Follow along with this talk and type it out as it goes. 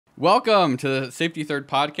Welcome to the Safety Third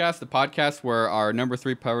podcast, the podcast where our number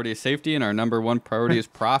 3 priority is safety and our number 1 priority is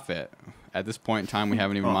profit. At this point in time, we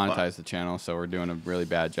haven't even monetized the channel, so we're doing a really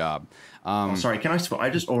bad job. Sorry, can I swear?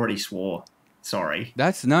 I just already swore. Sorry.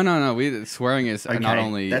 That's no. Swearing is not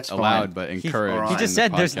only allowed but encouraged. He just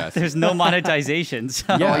said there's no monetization.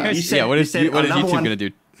 So. What is YouTube going to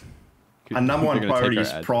do? Our number 1 priority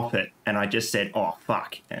is profit, and I just said, "Oh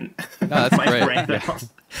fuck!" And no, that's great. Yeah.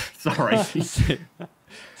 Sorry.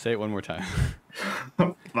 Say it one more time.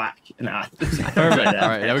 Fuck. Nah. Perfect. All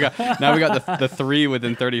right. Now we got the 3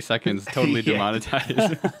 within 30 seconds totally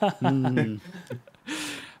demonetized.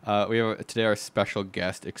 We have today our special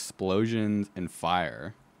guest, Explosions and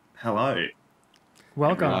Fire. Hello.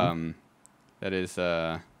 Welcome. That is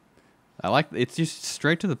I like it's just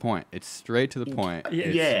straight to the point. It's straight to the point.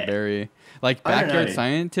 It's very like Backyard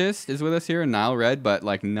Scientist is with us here and NileRed, but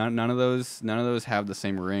like none of those have the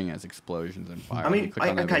same ring as Explosions and Fire. I mean,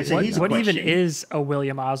 okay, so here's what even is a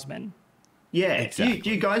William Osman? Yeah, exactly.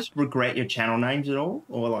 Do you guys regret your channel names at all,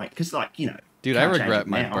 or like, because like dude, I regret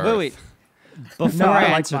my birth. Wait. Before I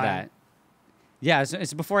answer that,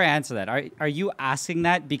 so before I answer that, are you asking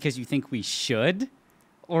that because you think we should?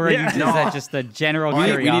 Or is that just a general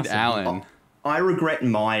curiosity? We need Alan. I regret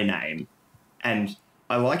my name, and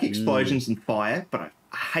I like Explosions and Fire, but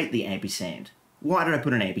I hate the ampersand. Why did I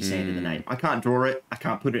put an ampersand in the name? I can't draw it. I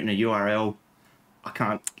can't put it in a URL. I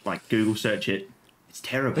can't like Google search it. It's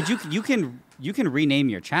terrible. But you can rename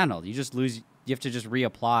your channel. You just lose. You have to just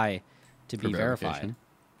reapply to be verified.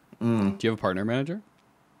 Do you have a partner manager?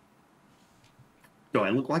 Do I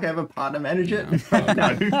look like I have a partner manager? No.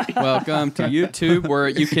 Welcome to YouTube, where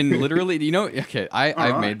you can literally,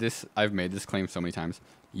 I've made this claim so many times.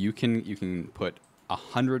 You can put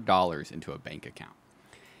 $100 into a bank account,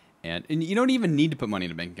 and you don't even need to put money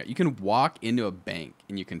in a bank account. You can walk into a bank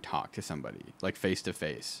and you can talk to somebody like face to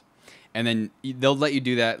face, and then they'll let you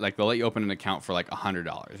do that. Like they'll let you open an account for like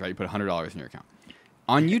 $100, right? You put $100 in your account.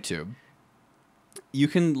 On YouTube, you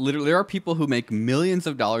can literally, there are people who make millions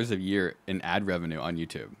of dollars a year in ad revenue on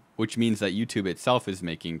YouTube, which means that YouTube itself is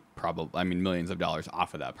making millions of dollars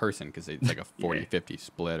off of that person because it's like a 40-50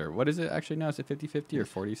 split, or what is it actually now? Is it 50-50 or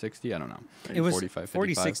 40-60? I don't know. It was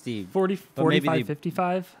 40-60.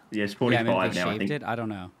 45-55? Yes, 45 now, I think. I don't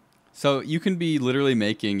know. So you can be literally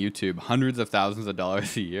making YouTube hundreds of thousands of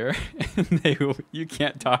dollars a year, and you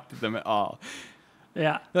can't talk to them at all.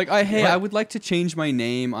 Yeah. Like, I would like to change my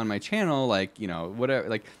name on my channel, like, whatever.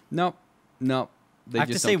 Like, nope. I have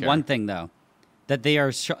to say one thing though, that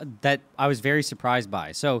that I was very surprised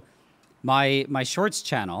by. So, my shorts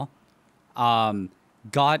channel, it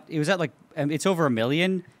was at like it's over 1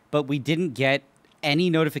 million, but we didn't get any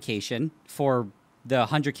notification for the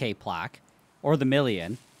 100K plaque or the 1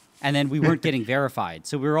 million, and then we weren't getting verified.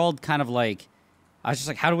 So we were all kind of like, I was just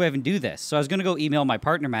like, how do we even do this? So I was gonna go email my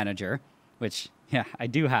partner manager, which. Yeah, I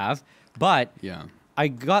do have, but I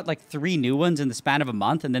got like 3 new ones in the span of a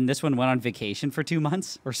month, and then this one went on vacation for 2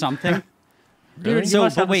 months or something. Dude, you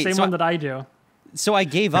must have the same one that I do. So I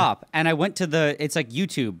gave up, and I went to it's like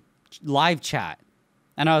YouTube live chat,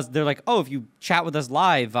 and they're like, oh, if you chat with us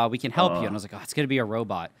live, we can help you. And I was like, oh, it's gonna be a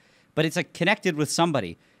robot, but it's like connected with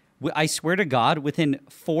somebody. I swear to God, within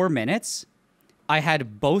 4 minutes, I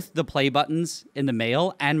had both the play buttons in the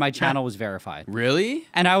mail, and my channel was verified. Really?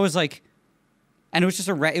 And I was like. And it was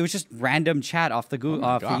just random chat off the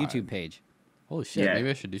YouTube page. Holy shit! Yeah. Maybe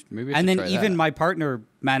I should And then try even that. my partner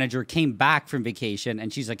manager came back from vacation,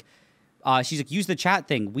 and she's like, use the chat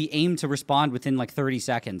thing. We aim to respond within like 30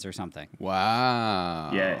 seconds or something.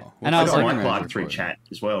 Wow. Yeah. And I was like, I applied through chat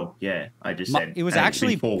as well. Yeah. I just said it was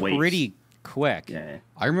actually pretty quick. Yeah.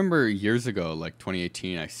 I remember years ago, like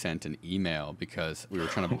 2018, I sent an email because we were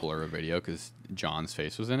trying to blur a video because John's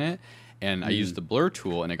face was in it. And I used the blur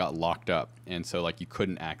tool, and it got locked up, and so like you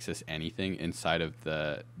couldn't access anything inside of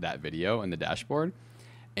that video in the dashboard.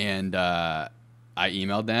 And I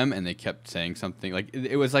emailed them, and they kept saying something like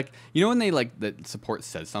it was like when they like the support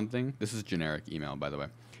says something. This is generic email, by the way.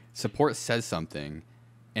 Support says something,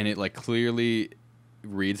 and it like clearly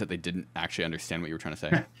reads that they didn't actually understand what you were trying to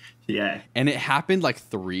say. Yeah. And it happened like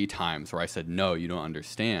 3 times where I said, no, you don't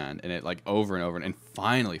understand. And it like over and over. And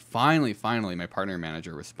finally, my partner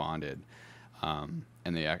manager responded. And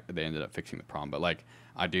they ended up fixing the problem. But like,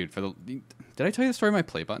 dude, did I tell you the story of my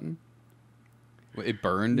play button? It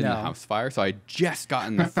burned in the house fire, so I just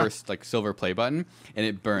gotten the first like silver play button, and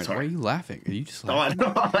it burned. Why are you laughing? Are you just laughing?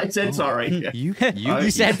 No, I said sorry. You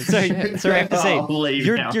said sorry. Sorry, I have to say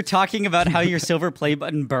you're talking about how your silver play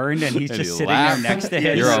button burned, and he's just sitting there next to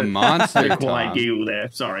him. You're a monster. Quiet giggle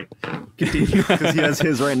there. Sorry. Continue. Because he has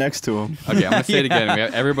his right next to him. Okay, I'm gonna say it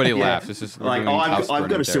again. Everybody laughs. It's just Like, I've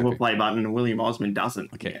got a silver play button and William Osman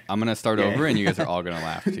doesn't. Okay, I'm gonna start over, and you guys are all gonna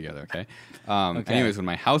laugh together. Okay. Anyways, when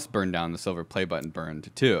my house burned down, the silver play button burned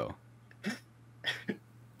too. You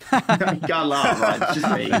can't laugh, right? It's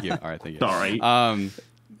just me. Thank you. All right, thank you. Sorry.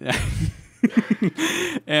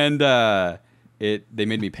 And they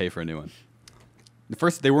made me pay for a new one.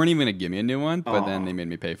 First, they weren't even gonna give me a new one, but then they made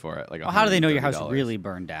me pay for it. Like, well, how do they know your house really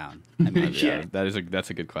burned down? I mean, yeah, that's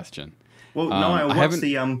a good question. Well, Niall,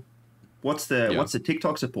 what's the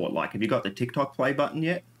TikTok support like? Have you got the TikTok play button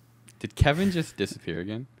yet? Did Kevin just disappear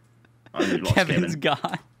again? Kevin's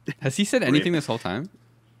gone. Has he said anything this whole time?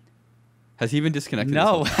 Has he even disconnected?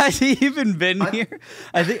 No, has he even been here?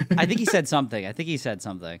 I think he said something.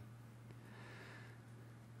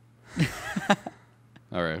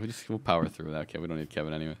 All right, we'll power through that. Okay, we don't need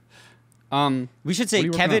Kevin anyway. We should say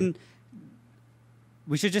Kevin.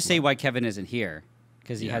 We should just say why Kevin isn't here,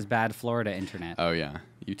 because he has bad Florida internet. Oh yeah,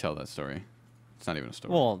 you tell that story. It's not even a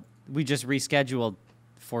story. Well, we just rescheduled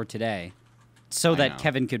for today, so that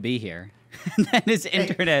Kevin could be here. And then his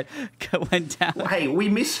internet went down. Well, hey, we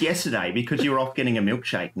missed yesterday because you were off getting a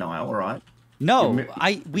milkshake, Niall. All right. No,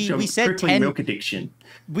 we said 10 milk addiction.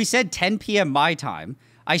 We said 10 p.m. my time.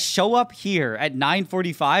 I show up here at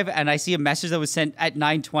 9:45 and I see a message that was sent at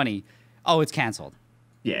 9:20. Oh, it's canceled.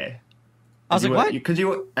 Yeah. I was like, what? Because you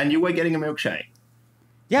were getting a milkshake.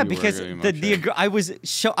 Yeah, because I was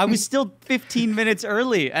still 15 minutes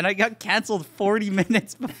early and I got canceled 40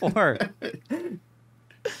 minutes before.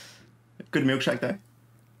 Good milkshake though.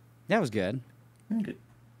 That was good. Good.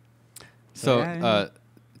 So,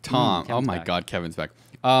 Tom. Oh my God, Kevin's back.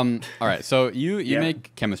 All right. So you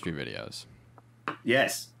make chemistry videos.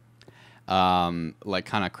 Yes. Like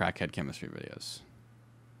kind of crackhead chemistry videos.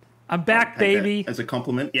 I'm back, baby. As a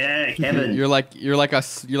compliment. Yeah, Kevin. you're like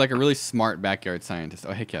a really smart backyard scientist.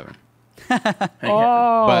 Oh, hey, Kevin.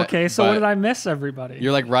 Okay. So what did I miss, everybody?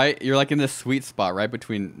 You're like in this sweet spot right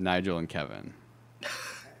between Nigel and Kevin.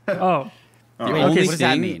 Oh. Okay, what does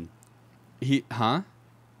that mean? What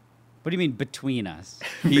do you mean between us?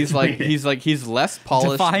 He's less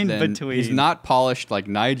polished. Define between. He's not polished like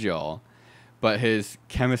Nigel, but his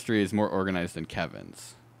chemistry is more organized than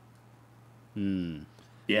Kevin's.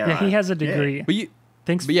 Yeah, he has a degree. Yeah.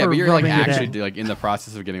 But you're like actually like in the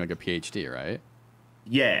process of getting like a PhD, right?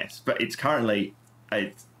 Yes, but it's currently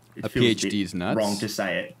it a feels PhD's a bit nuts. wrong to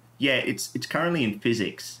say it. Yeah, it's currently in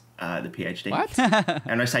physics. The PhD. What?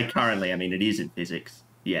 And I say currently, I mean it is in physics.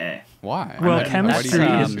 Yeah. Why? Well, chemistry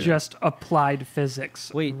is just applied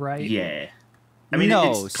physics. Wait, right? Yeah. I mean,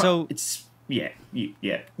 no. Yeah.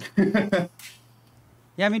 Yeah,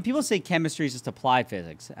 I mean, people say chemistry is just applied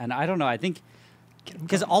physics, and I don't know. I think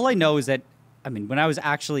because all I know is that, I mean, when I was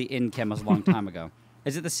actually in chem was a long time ago.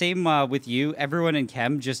 Is it the same with you? Everyone in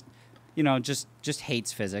chem just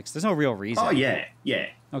hates physics. There's no real reason. Oh yeah.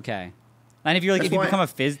 Okay. And if you become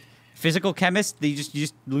a physical chemist, you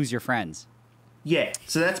just lose your friends. Yeah,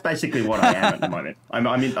 so that's basically what I am at the moment. I'm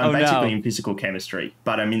basically in physical chemistry,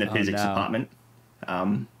 but I'm in the physics department.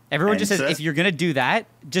 Everyone just says if you're gonna do that,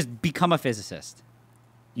 just become a physicist.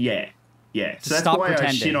 Yeah. Just so that's stop why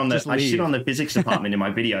pretending. I shit on the physics department in my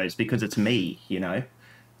videos because it's me, you know.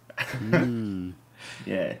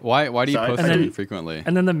 Yeah. Why do you post so frequently?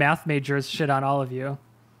 And then the math majors shit on all of you.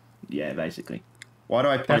 Yeah, basically. Why do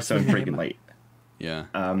I post so frequently? Yeah.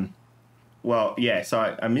 Well, yeah,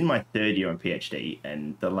 so I'm in my third year on PhD,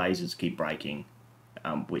 and the lasers keep breaking,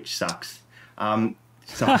 which sucks. So I'm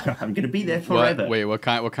going to be there forever. What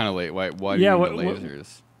kind of why do you need the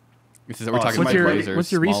lasers? We're talking about lasers,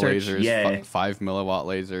 what's your small research? lasers, 5 milliwatt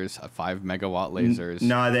lasers, 5 megawatt lasers.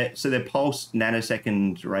 No, they're pulse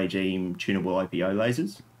nanosecond regime tunable OPO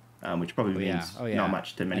lasers, which probably means not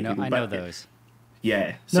much to many people. I know those.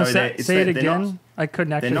 Yeah. So say it again. I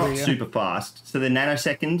couldn't actually. They're not super fast. So they're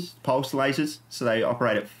nanosecond pulse lasers. So they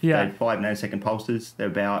operate at 5 nanosecond pulses. They're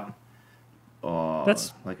about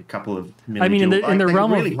that's like a couple of millijoule. I mean, in the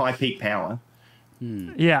realm really of high peak power.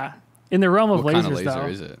 Yeah, in the realm of what lasers, kind of laser though.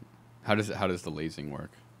 is it? How does the lasing work?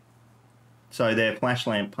 So they're flash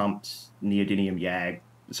lamp pumped neodymium YAG.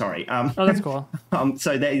 Sorry. Oh, that's cool.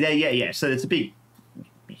 So yeah. So it's a big,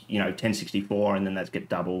 1064, and then that's get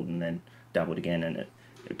doubled, and then doubled again, and it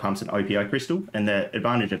pumps an OPO crystal. And the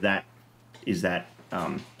advantage of that is that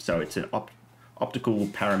so it's an optical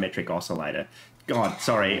parametric oscillator. God,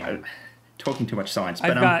 sorry, I'm talking too much science.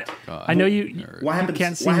 But I know you. What happens?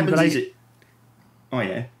 Can't see, what happens but is it? Oh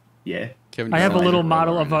yeah. Kevin, I have a little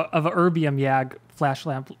model of a erbium YAG flash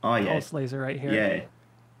lamp pulse laser right here. Yeah.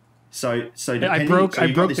 So I broke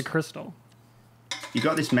the crystal. you've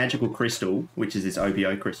got this magical crystal, which is this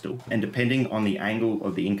OBO crystal, and depending on the angle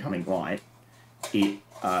of the incoming light, it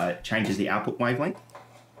changes the output wavelength.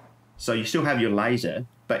 So you still have your laser,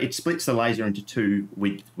 but it splits the laser into two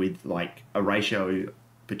with like a ratio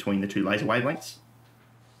between the two laser wavelengths.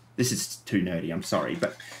 This is too nerdy, I'm sorry,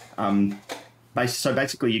 but so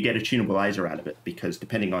basically you get a tunable laser out of it, because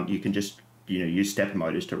depending on, you can just use stepper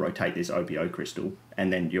motors to rotate this OBO crystal,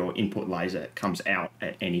 and then your input laser comes out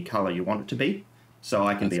at any color you want it to be. So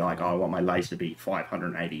I can be like, I want my laser to be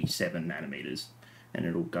 587 nanometers, and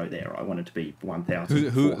it'll go there. I want it to be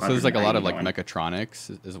 1,000. So there's like a lot of like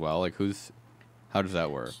mechatronics as well. Like how does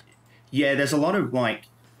that work? Yeah, there's a lot of like,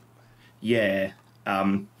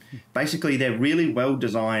 basically they're really well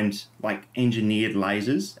designed, like engineered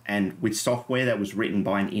lasers, and with software that was written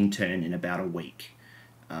by an intern in about a week.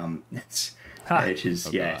 So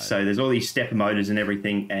there's all these stepper motors and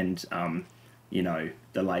everything, and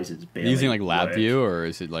the lasers barely using like work. LabVIEW, or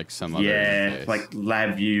is it like some other interface? Like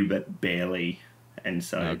LabVIEW, but barely. And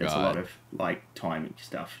so there's a lot of like timing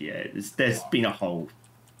stuff. Yeah, there's been a whole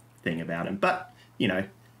thing about them, but and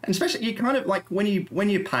especially you kind of like when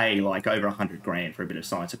you pay like over $100,000 for a bit of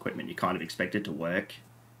science equipment, you kind of expect it to work,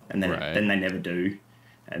 and then they never do.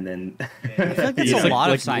 And then I feel like that's a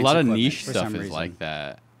lot of science a lot of equipment niche for stuff some is reason. like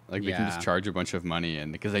that. Like they can just charge a bunch of money,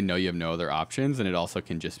 and because they know you have no other options, and it also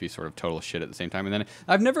can just be sort of total shit at the same time. And then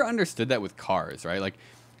I've never understood that with cars, right? Like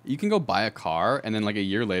you can go buy a car, and then like a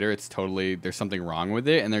year later, there's something wrong with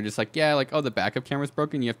it, and they're just like, the backup camera's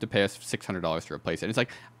broken. You have to pay us $600 to replace it. And it's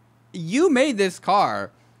like, you made this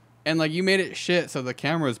car, and like you made it shit, so the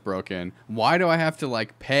camera's broken. Why do I have to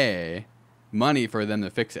like pay money for them to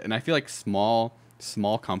fix it? And I feel like small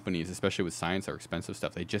companies, especially with science or expensive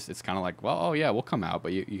stuff, it's kind of like, we'll come out,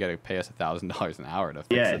 but you got to pay us $1,000 an hour to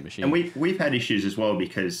fix the machine. And we've had issues as well,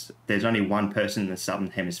 because there's only one person in the southern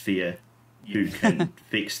hemisphere who can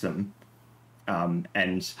fix them.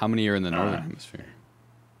 And how many are in the northern hemisphere?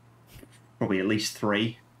 Probably at least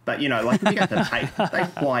 3. But like you have to pay, they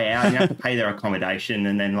fly out, and you have to pay their accommodation,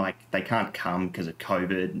 and then like they can't come because of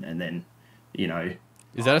COVID, and then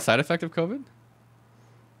Is that a side effect of COVID?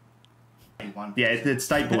 Yeah, the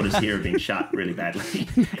state borders here have been shut really badly.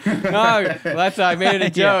 No, I made it a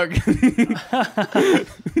joke.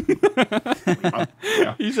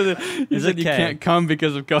 You said you can't come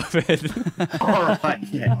because of COVID. All right,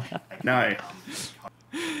 yeah. No.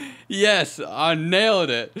 Yes, I nailed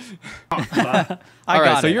it. All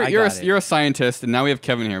right, so you're a scientist, and now we have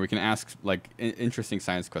Kevin here. We can ask like interesting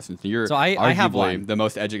science questions. You're I have one. The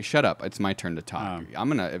most educated. Shut up! It's my turn to talk.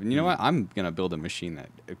 You know what? I'm gonna build a machine that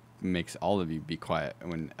makes all of you be quiet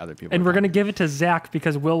when other people. And we're gonna give it to Zach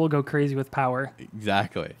because Will go crazy with power.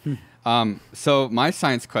 Exactly. So my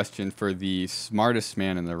science question for the smartest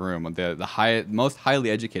man in the room, the most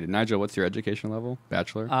highly educated. Nigel, what's your education level?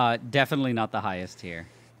 Bachelor? Definitely not the highest here.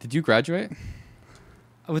 Did you graduate?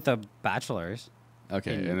 With a bachelor's.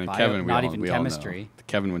 Okay, and then bio, Kevin, not we even all chemistry. know.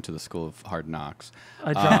 Kevin went to the School of Hard Knocks.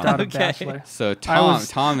 I dropped out of Bachelor. So Tom is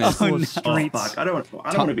Streets. Fuck! I don't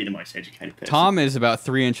want to be the most educated person. Tom is about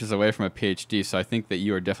 3 inches away from a PhD, so I think that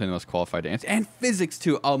you are definitely the most qualified to answer. And physics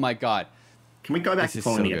too. Oh my God. Can we go back This to is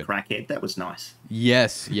calling so me good. a crackhead? That was nice.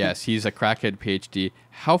 Yes, he's a crackhead PhD.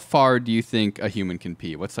 How far do you think a human can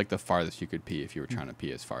pee? What's like the farthest you could pee if you were trying to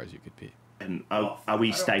pee as far as you could pee? And are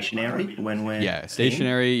we stationary when we're Yeah,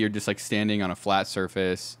 stationary. You're just like standing on a flat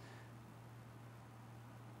surface.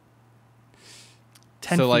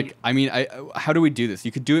 10 So feet. like, I mean, how do we do this?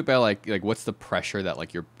 You could do it by like what's the pressure that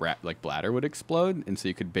like your bladder would explode, and so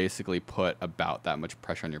you could basically put about that much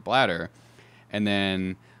pressure on your bladder, and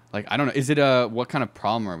then like I don't know, is it what kind of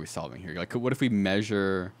problem are we solving here? Like, what if we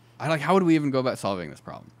measure? How would we even go about solving this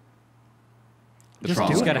problem? Just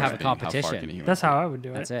problem do it. being Gotta have a how far competition. can a human That's pee? how I would do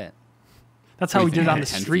it. That's it. That's What how do we you did it think? on the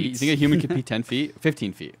 10 feet? streets. You think a human could pee 10 feet?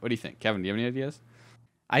 15 feet? What do you think? Kevin, do you have any ideas?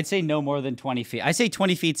 I'd say no more than 20 feet. I say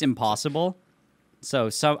 20 feet's impossible.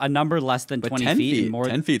 So a number less than But 20 10 feet. feet, And more.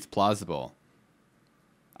 10 feet's plausible.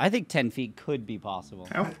 I think 10 feet could be possible.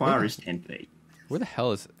 How far is 10 feet? Where the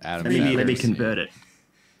hell is Adam? Let me convert it.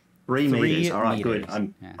 3 meters. All right, good.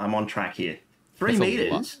 meters. I'm on track here. 3 That's a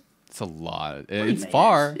meters. lot. It's a lot. 3 It's meters.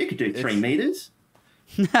 far. You could do 3 meters.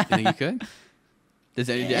 You think you could? Do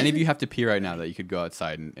any of you have to pee right now that you could go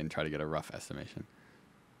outside and try to get a rough estimation?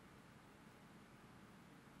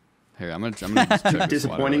 Here, I'm gonna just chug this water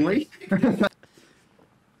Disappointingly. real quick.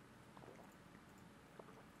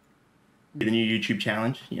 The new YouTube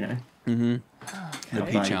challenge, The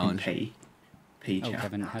pee challenge. Pee Oh, challenge.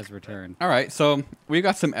 Kevin has returned. All right, so we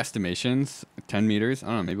got some estimations. 10 meters. I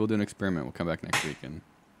don't know. Maybe we'll do an experiment. We'll come back next week and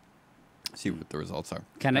see what the results are.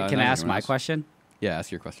 Can I Nigel, ask you wanna my question? Yeah, ask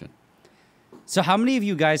your question. So how many of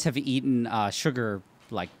you guys have eaten sugar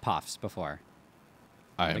like puffs before?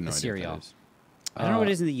 I have Like no the idea cereal. what that is. I don't know what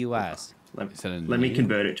it is in the U.S. Let, Is that a let me name?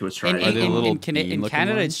 convert it to In, Australia. Are they in, little in bean-looking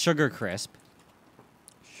Canada, ones? it's Sugar Crisp.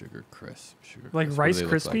 Sugar crisp. Sugar Like crisp. What do Rice they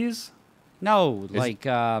look like? Krispies. No, Is- like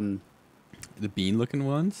The bean-looking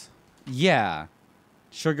ones. yeah,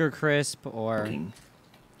 Sugar Crisp, or Looking.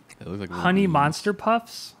 They look like little Honey beans. Monster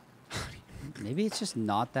Puffs. maybe it's just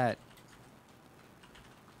not that.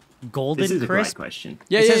 This Golden is a great Crisp. question.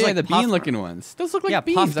 Yeah, It yeah, says, yeah. like, The puff- bean-looking ones. Those look like Yeah,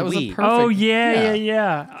 beans. puffed That was a wheat. perfect. Oh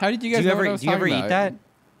yeah. How did you guys Do you know what I ever was do you ever talking eat about? that?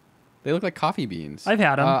 They look like coffee beans. I've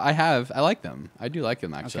had 'em. I have. I like them. I do like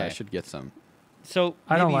them actually. I Okay. should get some. So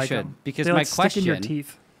I don't maybe like you should them because they my like stick in your question.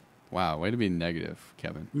 teeth. Wow, way to be negative,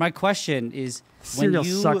 Kevin. My question is Cereal when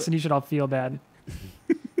you sucks, and you should all feel bad.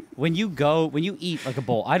 when you eat like a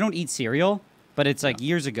bowl. I don't eat cereal, but it's like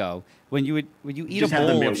years ago when you eat Just a have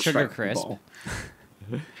the bowl milk of Sugar straight from the Crisp. bowl.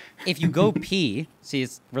 If you go pee, see,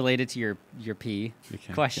 it's related to your pee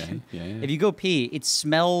Okay, question. okay, yeah, yeah. If you go pee, it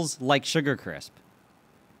smells like Sugar Crisp.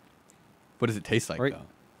 What does it taste like Or- though?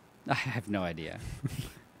 I have no idea.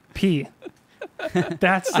 Pee.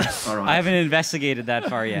 That's All right. I haven't investigated that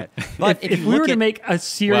far yet. But if, if you we look were to at, make a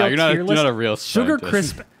cereal Wow, you're not tier a- list, you're not a real Sugar scientist.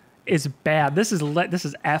 Crisp is bad. This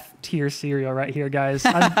is F tier cereal right here, guys.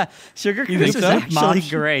 Sugar You Crisp think is so? actually Mom,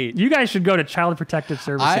 great. You guys should go to Child Protective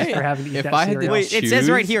Services for having to eat if that I had to cereal. Wait, it says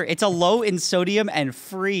right choose- here, it's a low in sodium and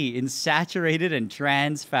free in saturated and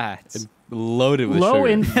trans fats. Loaded with Low sugar.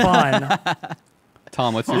 in fun.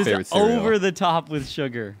 Tom, what's your favorite It's cereal? over the top with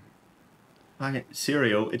sugar. Okay,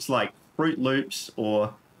 cereal, it's like Fruit Loops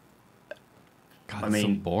or God, I that's so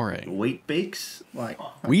mean, boring. Wheat Bix. Like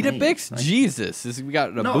Weetabix? Like, Jesus, we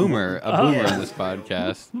got a No. boomer Yeah. in this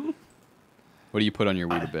podcast. What do you put on your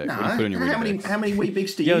Weetabix? no, What do you put on your how many Weetabix? Wheat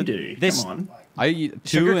Bix do Yo, you do? this- Come on. I eat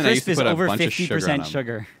two, Sugar and I used Crisp to is put a over bunch of sugar on 50% them.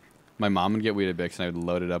 sugar. My mom would get Weetabix, and I would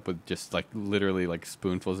load it up with just like literally like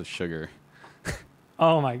spoonfuls of sugar.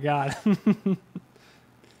 Oh my god.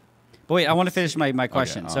 But wait, I want to finish my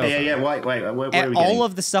question. Okay, So Yeah. Wait. Where are we all getting?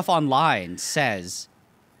 of the stuff online says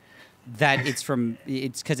that it's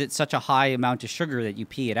because it's such a high amount of sugar that you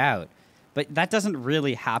pee it out. But that doesn't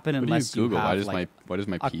really happen What do you unless you Google? have Why does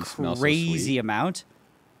my a pee smell so crazy sweet? amount.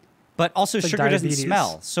 But also It's like sugar doesn't diabetes.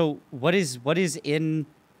 smell. So what is in?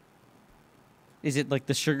 Is it like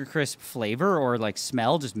the Sugar Crisp flavor or like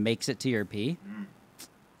smell just makes it to your pee?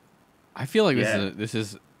 I feel like Yeah. this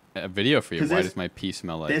is a video for you. 'Cause Why there's- does my pee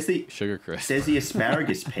smell like there's the- sugar crisp? There's the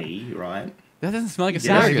asparagus pea, right? That doesn't smell like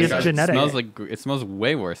Yeah, asparagus. it's guys. genetic. It smells like it smells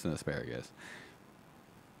way worse than asparagus.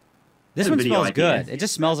 This That's a one video smells idea. good. It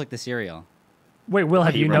just smells like the cereal. Wait, Will,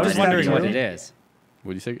 have Hey, you Roman, I'm just noticed that wondering what too? it is.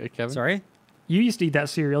 What do you say, Kevin? Sorry? You used to eat that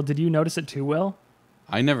cereal. Did you notice it too, Will?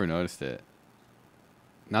 I never noticed it.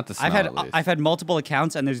 Not the smell. I've had at least. I've had multiple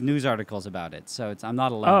accounts and there's news articles about it, so I'm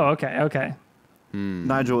not alone. Oh, okay.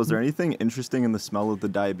 Nigel, was there anything interesting in the smell of the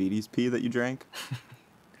diabetes pee that you drank?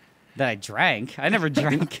 That I drank. I never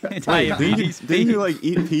drank Didn't you, diabetes. didn't you like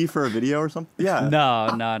eat pee for a video or something? Yeah.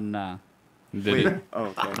 No. Did Wait. it? Oh,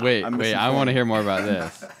 okay. Wait, I'm I want to misinformed. hear more about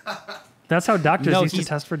this. That's how doctors No, used to he's-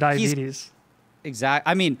 test for he's- diabetes. Exact.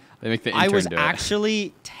 I mean, They make the I intern was do it.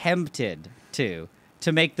 actually tempted to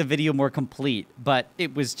make the video more complete, but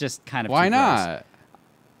it was just kind of Why too gross. not?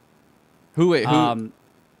 Who?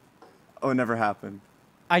 Oh, it never happened.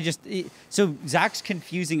 So Zach's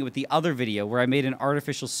confusing it with the other video where I made an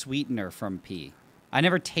artificial sweetener from pee. I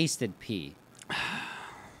never tasted pee.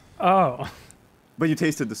 Oh, But you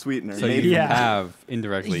tasted the sweetener. So Maybe. you Yeah. have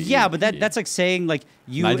indirectly. Yeah, eaten but pee. that's like saying like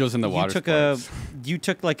Nigel's in the you water took you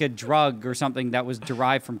took like a drug or something that was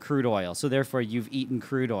derived from crude oil, so therefore you've eaten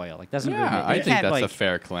crude oil. Like doesn't really Yeah, make, I you think can't, that's a like,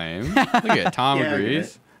 fair claim. Look at it. Tom Yeah, I get agrees.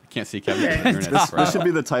 it. I can't see Kevin. Yeah. You're in This proud. should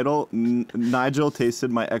be the title. Nigel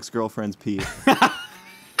tasted my ex-girlfriend's pee.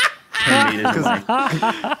 10 meters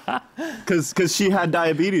away. Because she had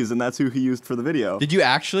diabetes, and that's who he used for the video. Did you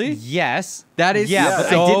actually? Yes. That is yeah, but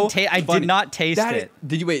so I didn't. I funny. did not taste That it.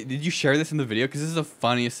 Did you wait? Did you share this in the video? Because this is the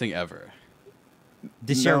funniest thing ever.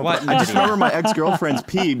 To share No, what? but I just remember my ex-girlfriend's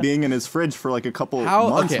pee being in his fridge for like a couple How?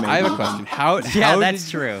 months. Okay, maybe. I have a question. How? Yeah, how that's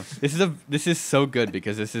did- true. This is so good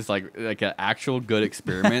because this is like an actual good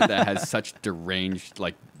experiment that has such deranged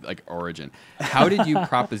like origin. How did you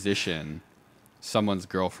proposition someone's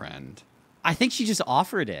girlfriend? I think she just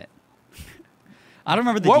offered it. I don't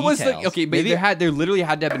remember the What details. was the okay? But Maybe, there literally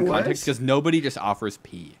had to have been What? context because nobody just offers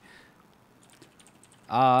pee.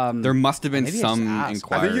 There must have been maybe I just some asked. I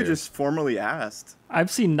inquiry. think you just formally asked.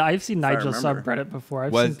 I've seen Nigel's remember. subreddit before.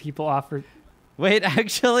 I've Was- seen people offer. Wait,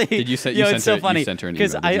 actually, Did you send- Yo, you it's sent so her- you funny sent her an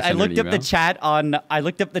because email. Did you I send her an looked up the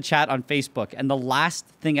email? chat on Facebook, and the last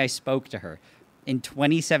thing I spoke to her in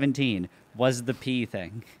 2017 was the pee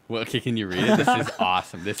thing. Well, okay, can you read it? This is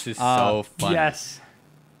awesome. This is so funny. Yes.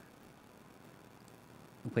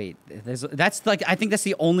 Wait, that's like I think that's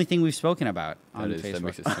the only thing we've spoken about on That Facebook.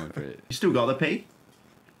 makes it so much better. You still got the pee?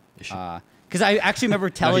 Because I actually remember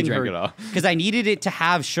telling drank it her all. because I needed it to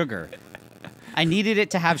have sugar.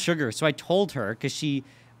 So I told her because she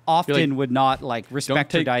often would not like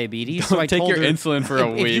respect her take- diabetes. Don't So I take told your her insulin for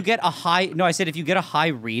a if you week. get a high, no, I said if you get a high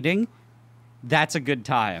reading, that's a good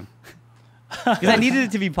time. Because I needed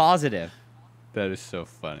it to be positive. That is so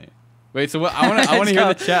funny. Wait, so what? I want to hear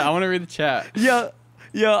the chat. I want to read the chat. Yeah,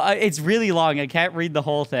 it's really long. I can't read the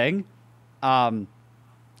whole thing.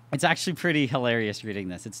 It's actually pretty hilarious reading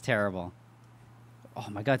this. It's terrible. Oh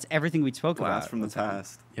my god, it's everything we spoke Blast about. from the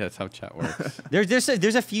past. Yeah, that's how chat works.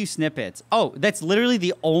 There's a few snippets. Oh, that's literally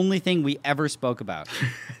the only thing we ever spoke about.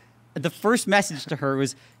 The first message to her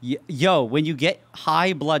was, "Yo, when you get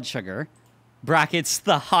high blood sugar, brackets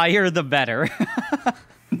the higher the better.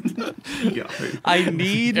 Yo. I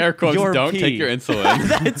need Air quotes, your don't pee." take your insulin.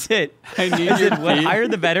 That's it. I need I your said, "When pee. higher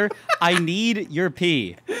the better. I need your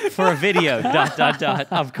pee for a video." ...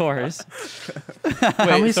 Of course. How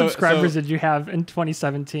many so- subscribers so- did you have in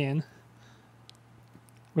 2017?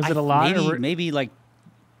 Was it a lot? Maybe like,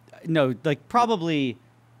 no, like probably.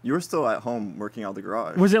 You were still at home working out the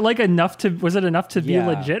garage. Was it like enough to? Was it enough to be Yeah.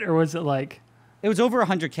 legit, or was it like? It was over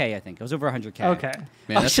 100K, I think. It was over 100K. Okay.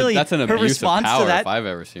 Man, Actually, that's an her abuse of response to power that- if I've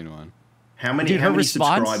ever seen one. How many, Dude, how her many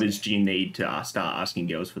response- subscribers do you need to start asking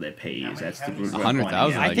girls for their peas? That's the good one.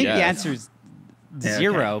 100,000, I think the guess. answer's Yeah, okay.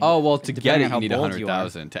 zero. Oh, well, to get depending it, on how you need bold you are.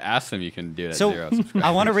 100,000. To ask them, you can do it at So 0. I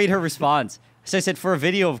want to read her response. So I said, for a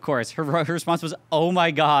video, of course. Her response was, "Oh my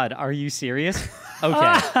God, are you serious?"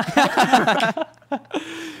 Okay.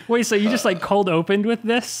 Wait, so you just like cold opened with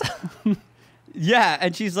this? Yeah,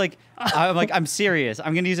 and she's like, I'm like, "I'm serious.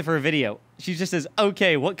 I'm gonna use it for a video." She just says,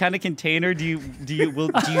 "Okay, what kind of container do you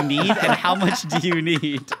need, and how much do you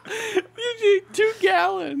need?" You need 2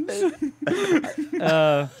 gallons.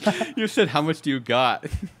 You said, how much do you got?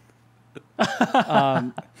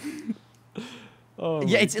 Yeah,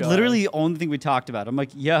 it's literally the only thing we talked about. I'm like,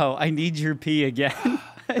 "Yo, I need your pee again,"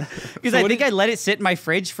 because I think I let it sit in my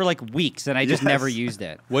fridge for like weeks, and I just never used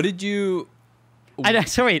it. What did you...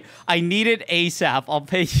 So wait, I need it ASAP. I'll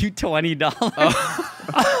pay you $20.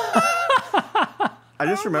 I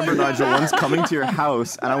just remember, Nigel, once coming to your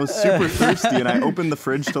house, and I was super thirsty, and I opened the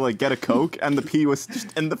fridge to like get a Coke, and the pee was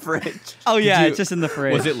just in the fridge. Oh yeah, you- it's just in the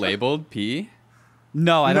fridge. Was it labeled pee?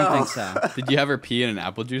 No, I don't No. think so. Did you have her pee in an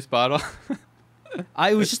apple juice bottle?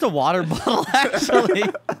 It was just a water bottle actually,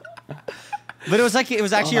 but it was actually a my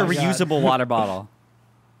God. reusable water bottle.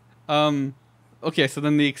 Okay, so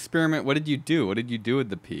then the experiment, what did you do? What did you do with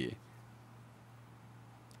the pee?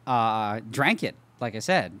 Drank it, like I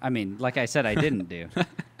said. I mean, like I said, I didn't do.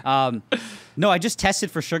 No, I just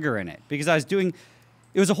tested for sugar in it because I was doing.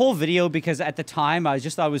 It was a whole video because at the time I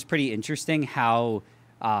just thought it was pretty interesting how,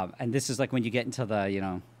 and this is like when you get into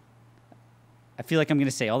the I feel like I'm gonna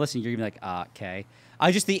say all this and you're gonna be like, okay.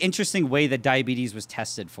 Just the interesting way that diabetes was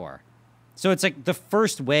tested for. So it's like the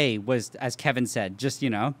first way was, as Kevin said, just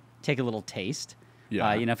take a little taste.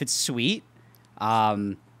 Yeah. If it's sweet,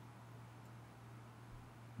 then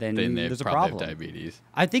Then they there's a probably problem. have diabetes.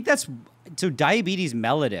 I think that's so. Diabetes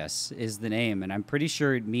mellitus is the name, and I'm pretty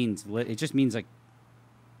sure it just means like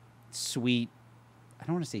sweet. I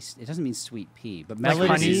don't want to say it doesn't mean sweet pea, but Like mellitus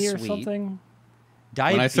honey is or sweet. something?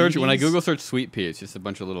 Diabetes, When I Google search sweet pea, it's just a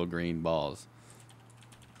bunch of little green balls.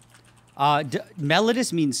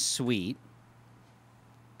 mellitus means sweet,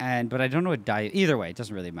 but I don't know what either way, it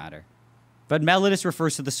doesn't really matter. But mellitus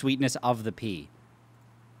refers to the sweetness of the pea.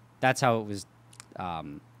 That's how it was,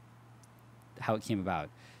 how it came about.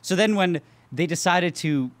 So then when they decided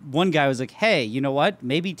one guy was like, "Hey, you know what?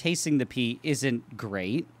 Maybe tasting the pea isn't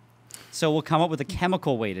great, so we'll come up with a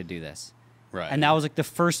chemical way to do this." Right. And that was like the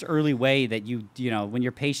first early way that when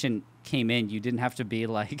your patient came in, you didn't have to be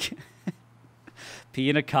like pee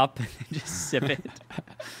in a cup and just sip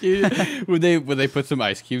it. Would they put some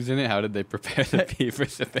ice cubes in it? How did they prepare the pea for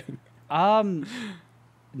sipping?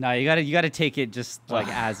 No, you gotta take it just like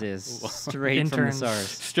as is, straight from the Interns.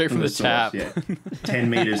 source. Straight from the tap. source, yeah. 10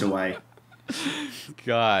 meters away.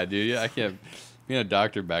 God, dude, yeah, I can't. Being a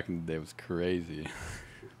doctor back in the day was crazy.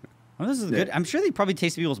 Oh, this is good. I'm sure they probably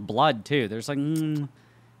taste people's blood too. There's like, You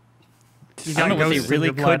I got don't know what they ghosts in really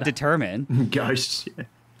your could blood. determine. Ghosts.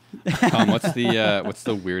 Yeah. Tom, what's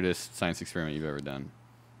the weirdest science experiment you've ever done?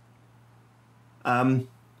 I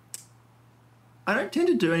don't tend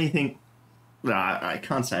to do anything. No, I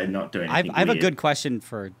can't say I'm not doing I anything. have a weird. good question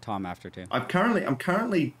for Tom after too. I'm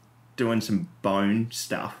currently doing some bone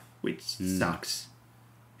stuff, which sucks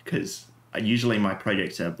because usually my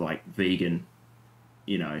projects are like vegan,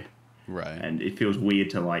 you know, Right. and it feels weird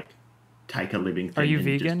to like take a living thing Are you and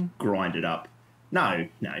vegan? just grind it up. No.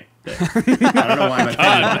 But, I don't know why I'm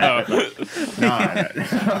offended by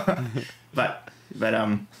that. But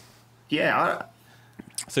yeah.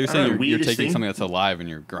 So you're I don't know, saying you're weirdest taking thing? something that's alive and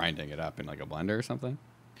you're grinding it up in like a blender or something?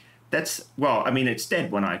 Well, I mean, it's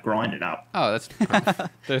dead when I grind it up. Oh, that's perfect.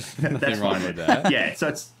 There's nothing That's wrong fine. with that. Yeah,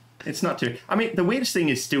 so it's not too. I mean, the weirdest thing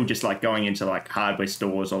is still just like going into like hardware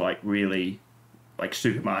stores or like really like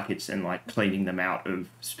supermarkets and like cleaning them out of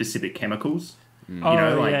specific chemicals. Oh,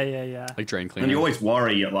 know, like- yeah. Like drain cleaner. And you always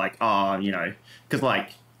worry, you're like, oh, you know, because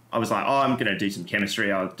like I was like, oh, I'm going to do some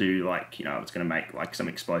chemistry. I'll do like, you know, I was going to make like some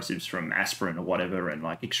explosives from aspirin or whatever and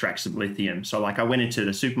like extract some lithium. So like I went into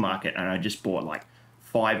the supermarket and I just bought like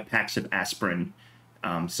 5 packs of aspirin,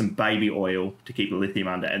 some baby oil to keep the lithium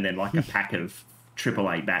under, and then like a pack of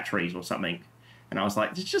AAA batteries or something. And I was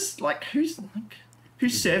like, it's just like, who's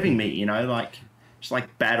serving me, you know, like just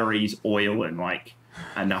like batteries, oil, and like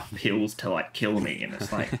enough pills to like kill me. And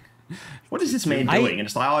it's like, what is this man doing? And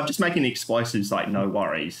it's like, oh, I'm just making the explosives, like, no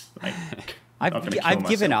worries. Like, I've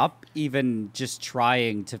given up even just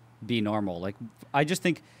trying to be normal. Like, I just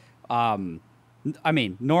think, I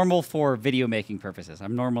mean, normal for video making purposes.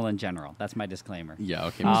 I'm normal in general. That's my discllor. Yeah,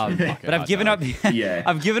 okay. But I've given up. Yeah.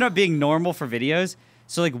 I've given up being normal for videos.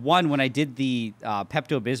 So like when I did the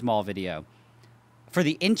Pepto-Bismol video for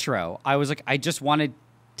the intro, I was like, I just wanted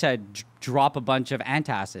to drop a bunch of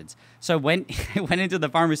antacids. So I went into the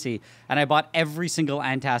pharmacy and I bought every single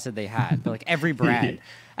antacid they had, like every brand.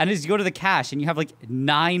 And as you go to the cash and you have like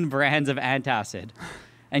 9 brands of antacid,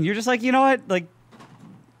 and you're just like, you know what, like,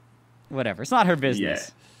 whatever. It's not her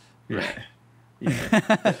business. Yeah.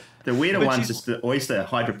 The weirder ones is always the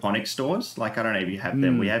hydroponic stores. Like, I don't know if you have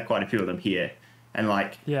them. We have quite a few of them here. And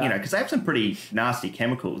like, you know, because they have some pretty nasty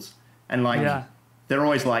chemicals. And like, they're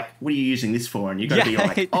always like, what are you using this for? And you got to be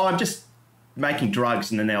like, oh, I'm just making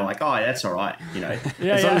drugs. And then they're like, oh, that's all right. You know,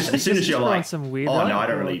 as soon as you're like, some weed, oh, no, I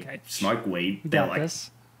don't really smoke weed. They're like, this.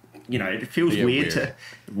 you know, it feels weirder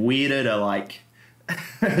to like,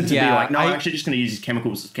 to be like, no, I'm actually just going to use these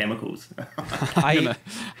chemicals as chemicals.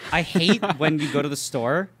 I hate when you go to the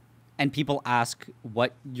store and people ask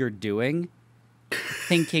what you're doing,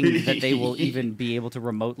 thinking that they will even be able to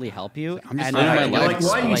remotely help you. I'm just You're like,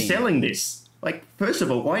 why are you selling this? Like, first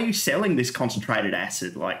of all, why are you selling this concentrated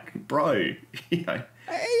acid? Like, bro, you know.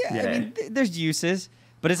 I mean, there's uses,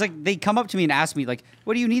 but it's like they come up to me and ask me, like,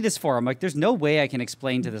 what do you need this for? I'm like, there's no way I can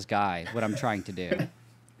explain to this guy what I'm trying to do.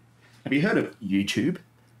 Have you heard of YouTube?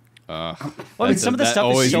 Well, I mean, some of the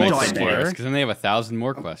stuff is so obscure. Because then they have 1,000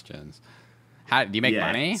 more questions. How do you make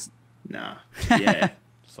money? No. Yeah.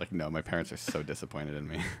 It's like, no, my parents are so disappointed in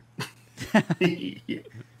me.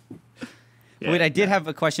 Wait, I did have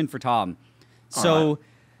a question for Tom. So,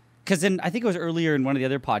 because I think it was earlier in one of the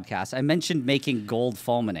other podcasts, I mentioned making gold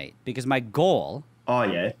fulminate because my goal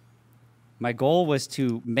was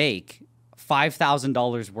to make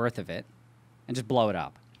 $5,000 worth of it and just blow it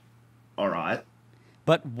up. All right.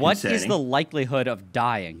 But what is the likelihood of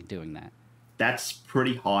dying doing that? That's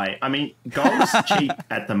pretty high. I mean, gold's cheap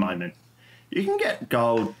at the moment. You can get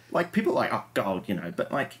gold, like people are like, oh, gold, you know,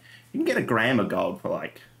 but like you can get a gram of gold for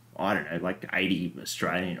like, I don't know, like 80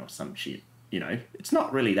 Australian or some shit. You know, it's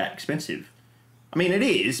not really that expensive. I mean, it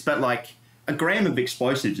is, but like a gram of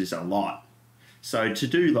explosives is a lot. So to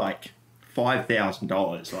do like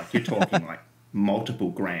 $5,000, like you're talking like multiple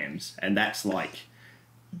grams, and that's like,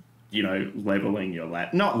 you know, leveling your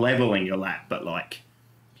lab. Not leveling your lab, but like,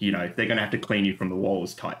 you know, they're going to have to clean you from the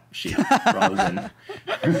walls type shit rather than,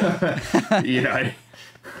 you know.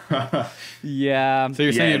 Yeah. So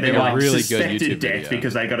you're saying it'd be a really good YouTube death video.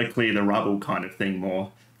 because they got to clear the rubble kind of thing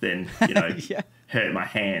more than, you know, hurt my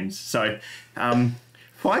hands. So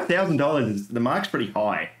 $5,000 is, the mark's pretty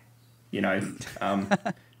high, you know.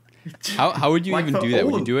 How would you like even do that?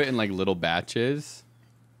 Would you do it in like little batches?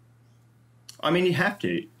 I mean, you have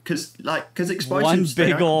to, because explosives, one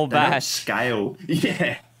big old they don't batch scale.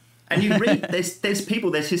 Yeah. And you read,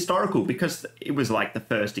 there's historical, because it was like the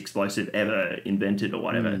first explosive ever invented or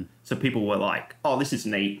whatever. So people were like, oh, this is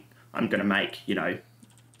neat. I'm going to make, you know,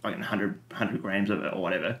 like 100 grams of it or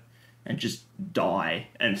whatever, and just die.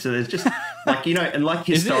 And so there's just like, you know, and like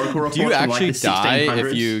historical reports. Do you actually from like the die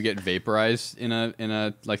 1600s. if you get vaporized in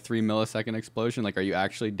a like 3 millisecond explosion? Like, are you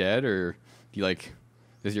actually dead, or do you like,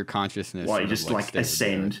 is your consciousness? Why, you just like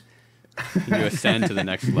ascend? You ascend to the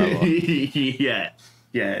next level. Yeah.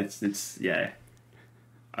 It's That's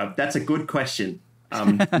a good question.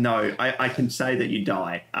 No, I can say that you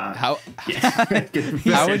die. How Yeah.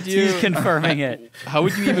 how would you He's confirming it. how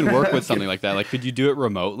would you even work with something like that? Like, could you do it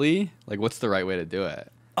remotely? Like, what's the right way to do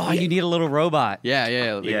it? Oh, you need a little robot. Yeah,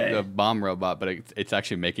 Yeah. the bomb robot, but it's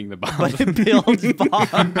actually making the bombs. But it builds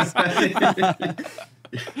bombs.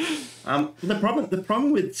 The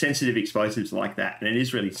problem with sensitive explosives like that, and it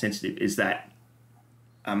is really sensitive, is that,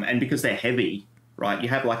 and because they're heavy, right? You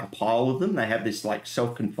have like a pile of them. They have this like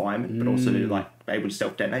self confinement, but also like able to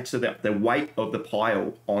self detonate. So that the weight of the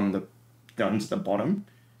pile on the guns at the bottom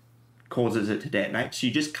causes it to detonate. So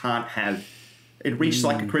you just can't have. It reaches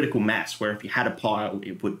like a critical mass where if you had a pile,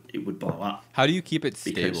 it would blow up. How do you keep it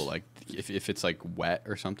stable? Because- Like, if it's like wet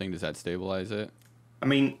or something, does that stabilize it? I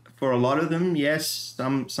mean, for a lot of them, yes.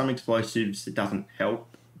 Some explosives it doesn't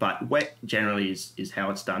help, but wet generally is how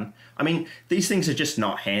it's done. I mean, these things are just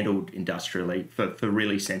not handled industrially for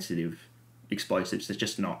really sensitive explosives. They're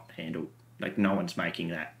just not handled. Like no one's making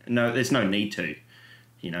that. No, there's no need to.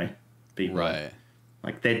 Right.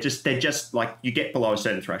 Like they're just like you get below a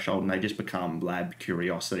certain threshold and they just become lab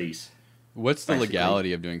curiosities. What's the Basically.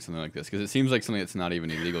 legality of doing something like this? Because it seems like something that's not even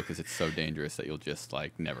illegal because it's so dangerous that you'll just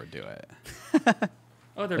like never do it.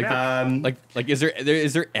 Oh, they're Like, back. Like is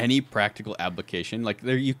there any practical application? Like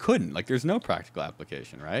you couldn't. Like there's no practical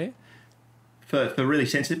application, right? For really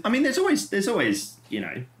sensitive. I mean, there's always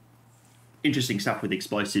interesting stuff with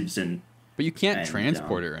explosives and. But you can't And,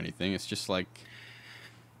 transport it or anything. It's just like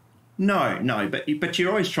No, but you're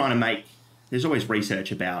always trying to make. There's always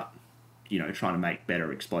research about, trying to make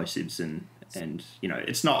better explosives and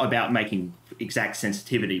it's not about making exact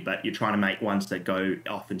sensitivity, but you're trying to make ones that go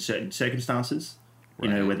off in certain circumstances.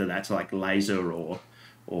 Right. Whether that's like laser or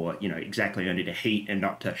exactly only to heat and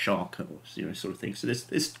not to shock or sort of thing. So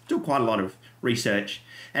there's still quite a lot of research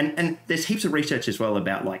and there's heaps of research as well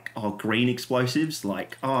about like green explosives,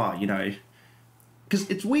 like because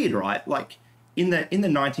it's weird, right? Like in the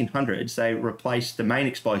 1900s they replaced the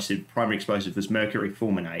main primary explosive was mercury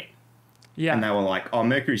fulminate, Yeah. and they were like,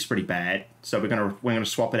 mercury's pretty bad, so we're gonna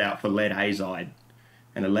swap it out for lead azide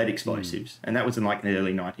and the lead explosives, and that was in like the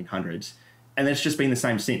early 1900s. And it's just been the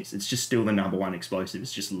same since. It's just still the number one explosive.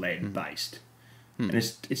 It's just lead based, and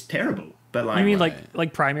it's terrible. But like You mean Right.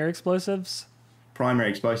 like primary explosives? primary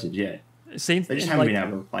explosives, yeah, Same. they just in, haven't like, been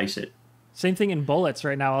able to replace it. Same thing in bullets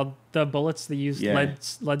right now. The bullets they use Yeah. lead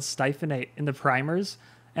styphenate in the primers,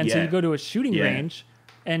 and so Yeah. you go to a shooting Yeah. range,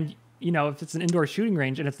 and if it's an indoor shooting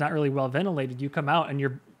range and it's not really well ventilated, you come out and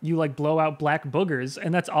you like blow out black boogers,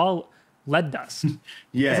 and that's all lead dust.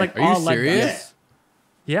 Yeah, It's like Are you all lead serious? dust.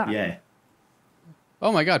 Yeah. yeah.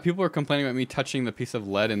 Oh my god, people are complaining about me touching the piece of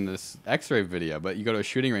lead in this X-ray video, but you go to a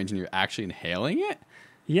shooting range and you're actually inhaling it?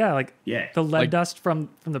 Yeah, like Yeah. the lead Like- dust from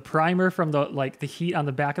the primer, from the the heat on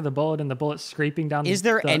the back of the bullet, and the bullet scraping down. Is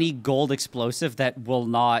there the, any gold explosive that will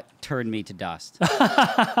not turn me to dust?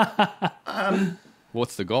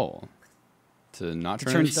 What's the goal? To not To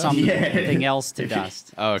turn turn into dust? something else to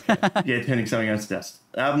dust. Oh, okay. Yeah, turning something else to dust.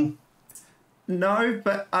 No,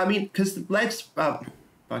 but I mean, because lead's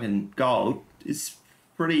fucking gold is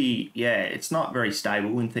pretty. Yeah, it's not very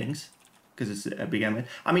stable in things because it's a big element.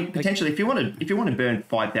 I mean, potentially, if you want to burn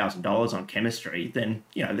 $5,000 on chemistry, then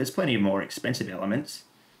there's plenty of more expensive elements.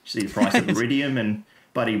 You see the price of iridium and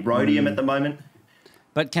bloody rhodium at the moment.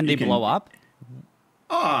 But can they can- blow up?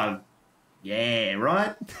 Oh, yeah,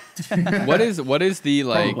 right. What is the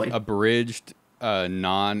like Probably. abridged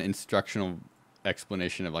non-instructional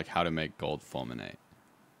explanation of like how to make gold fulminate?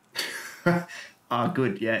 Oh,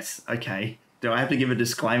 good. Yes. Okay. Do I have to give a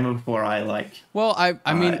disclaimer before I like? Well,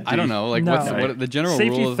 I mean, I don't know. Like, No. what the general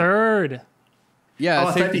safety rules? third? Yeah,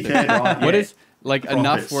 Oh, safety safety third, right? What yeah. is like Profits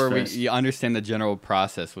enough where first. you understand the general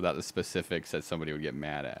process without the specifics that somebody would get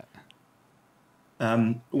mad at?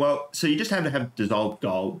 Well, so you just have to have dissolved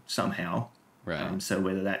gold somehow. Right. So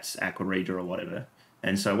whether that's aqua regia or whatever.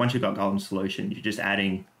 And so once you've got gold in solution, you're just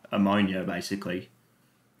adding ammonia basically.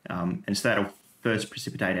 And so that'll first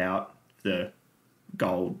precipitate out the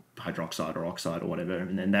gold hydroxide or oxide or whatever,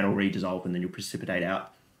 and then that'll redissolve, and then you'll precipitate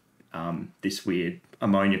out this weird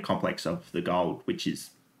ammonia complex of the gold, which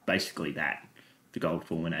is basically the gold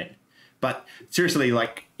fulminate. But seriously,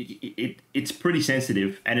 like it's pretty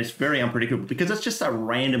sensitive and it's very unpredictable because it's just a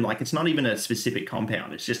random, like it's not even a specific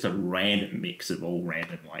compound. It's just a random mix of all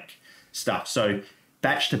random like stuff. So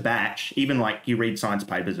batch to batch, even like you read science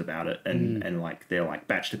papers about it and like they're like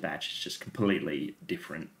batch to batch, it's just completely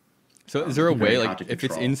different. So is there a very way, hard like, to if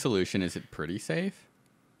it's control. in solution, is it pretty safe?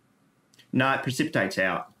 No, it precipitates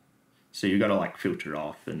out. So you've got to like filter it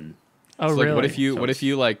off and Oh, So, like, really? what if you, So what if it's-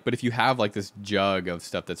 you like, but if you have like this jug of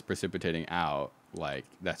stuff that's precipitating out, like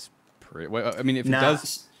that's pretty. Well, I mean, if it Nah,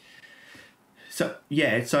 does,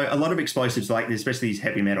 So a lot of explosives, like especially these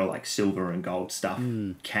heavy metal, like silver and gold stuff,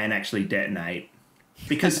 can actually detonate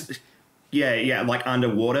because, like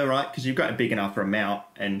underwater, right? Because you've got a big enough amount,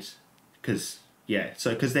 and because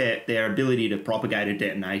their ability to propagate a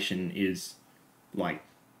detonation is like,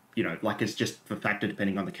 like it's just a factor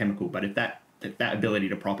depending on the chemical. But if that ability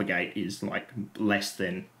to propagate is like less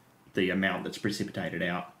than the amount that's precipitated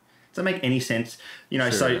out, does that make any sense?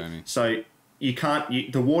 So you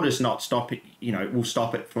can't. The water's not stop it. Will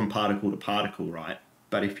stop it from particle to particle, right?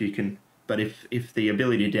 But if the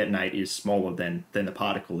ability to detonate is smaller than the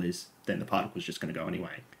particle is, then the particle's just going to go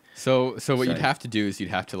anyway. So what you'd have to do is you'd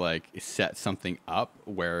have to like set something up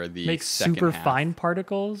where the make second super half, fine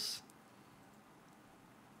particles.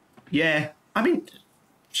 Yeah, I mean,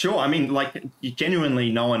 sure. I mean, like, genuinely,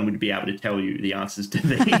 no one would be able to tell you the answers to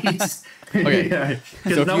these. Okay.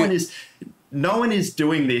 Because no one is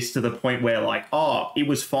doing this to the point where, like, oh, it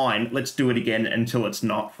was fine, let's do it again until it's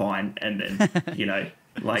not fine, and then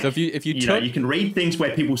like, so if you you can read things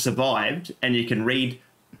where people survived, and you can read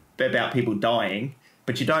about people dying,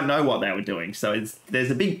 but you don't know what they were doing. So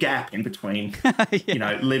there's a big gap in between,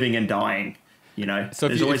 living and dying. So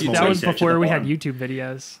there's always more That was research at before the we had bottom. YouTube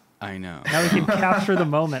videos. I know. Now we can capture the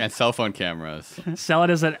moment. And cell phone cameras. Sell it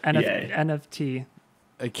as an Yeah. NFT.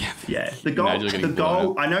 Yeah, the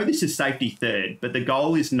goal. I know this is safety third, but the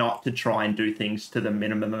goal is not to try and do things to the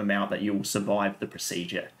minimum amount that you will survive the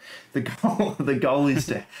procedure. The goal is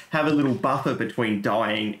to have a little buffer between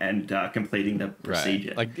dying and completing the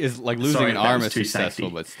procedure. Right. Like losing Sorry, an that arm was is too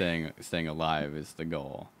successful, safety. but staying alive is the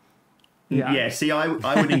goal. Yeah. See, I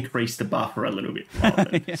would increase the buffer a little bit.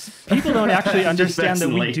 People don't actually understand that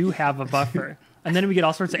we personally. do have a buffer, and then we get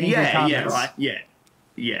all sorts of angry comments. right, yeah.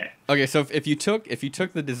 Okay, so if you took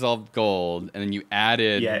the dissolved gold and then you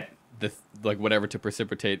added the like whatever to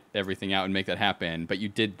precipitate everything out and make that happen, but you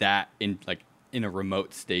did that in a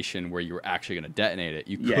remote station where you were actually going to detonate it,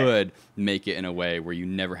 you could make it in a way where you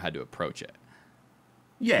never had to approach it.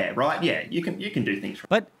 Yeah, right. Yeah, you can do things.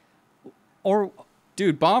 But, or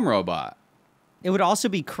Dude, bomb robot. it would also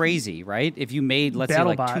be crazy, right? If you made, let's say,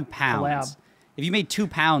 like BattleBot 2 pounds. collab. If you made 2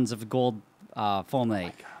 pounds of gold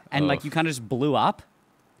fulminate, and like Ugh. you kind of just blew up,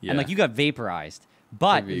 Yeah. and like you got vaporized,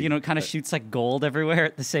 but Maybe, it kind of shoots like gold everywhere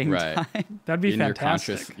at the same Right. time. That'd be And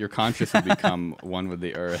fantastic. your conscious would become one with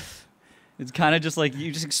the earth. It's kind of just like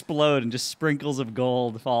you just explode and just sprinkles of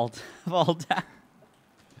gold fall down.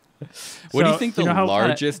 What do you So, think you the know how-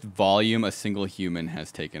 largest volume a single human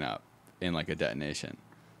has taken up in like a detonation?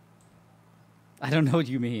 I don't know what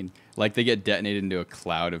you mean. Like they get detonated into a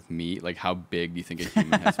cloud of meat. Like how big do you think a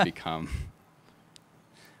human has become?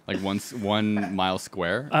 Like 1 mile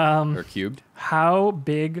square or cubed? How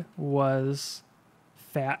big was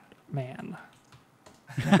Fat Man?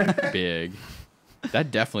 Big.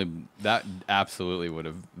 That absolutely would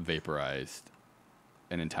have vaporized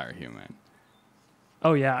an entire human.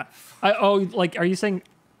 Oh yeah. Are you saying?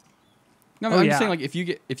 No, Oh, I'm yeah. just saying like if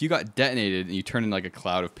you got detonated and you turn into like a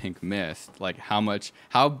cloud of pink mist, like how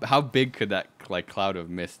big could that like cloud of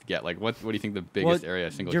mist get? Like what do you think the biggest area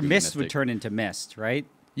a single your human mist has would taken? turn into mist, right?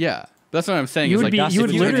 Yeah. That's what I'm saying. You is would like be- dust- you if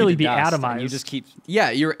would turn literally into be dust, and atomized. You just keep. Yeah,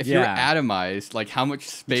 if you're Yeah. atomized, like how much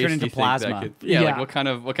space turn do into you think plasma. that could? Yeah, like Yeah.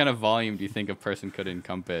 what kind of volume do you think a person could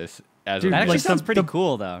encompass as Dude, a That actually Like sounds the- pretty the-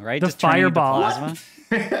 cool, though, right? the Just turning into fireball.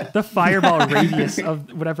 plasma. The fireball radius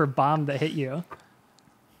of whatever bomb that hit you.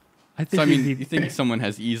 I think So I mean, you'd be- you think someone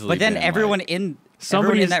has easily But then been, everyone like, in Somebody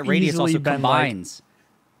everyone in has that radius easily also been, like, combines.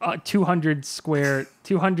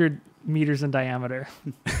 200 meters in diameter.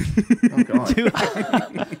 Oh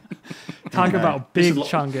god. Talk about big This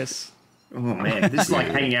is chungus. Oh man, this is like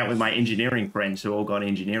hanging out with my engineering friends who all got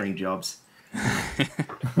engineering jobs.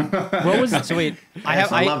 What was So wait, I Yes,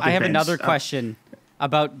 have I love I have defense. another question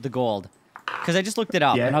about the gold, because I just looked it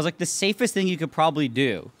up Yeah. and I was like, the safest thing you could probably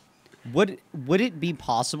do, would it be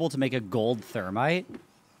possible to make a gold thermite?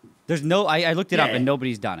 There's no, I looked it up Yeah. and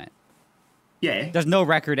nobody's done it. Yeah, There's no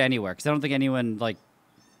record anywhere because I don't think anyone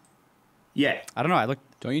yeah. I don't know. I looked.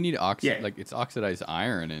 Don't you need Yeah. like it's oxidized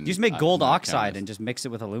iron and You just make gold I'm not a oxide chemist. and just mix it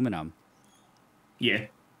with aluminum. Yeah.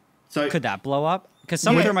 So Could that blow up? Because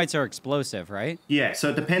some Yeah. thermites are explosive, right? yeah,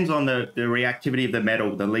 so it depends on the reactivity of the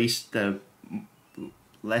metal. The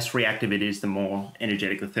less reactive it is, the more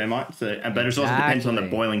energetic the thermite. So, but it also depends on the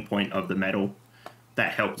Exactly. boiling point of the metal.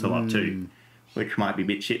 That helps a lot too, which might be a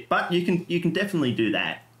bit shit. But you can definitely do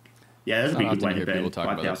that. Yeah, that's It's a not good way often to hear people burn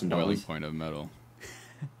talk about the boiling $5,000. point of metal.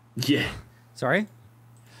 Yeah, Sorry.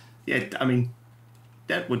 yeah. I mean,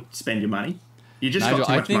 that would spend your money. You just Nigel, got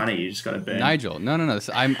too I much think- money. You just got to burn. Nigel, no.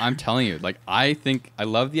 I'm telling you, like I think I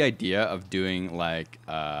love the idea of doing like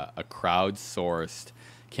a crowdsourced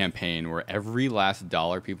campaign where every last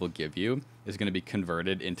dollar people give you is going to be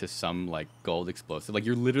converted into some like gold explosive. Like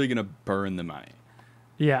you're literally going to burn the money.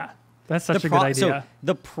 Yeah, that's such a good idea. So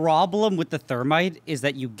the problem with the thermite is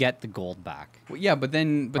that you get the gold back. Well, yeah, but I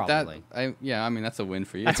mean, that's a win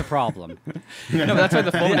for you. That's a problem. No, that's why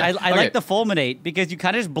the fulminate. I like the fulminate because you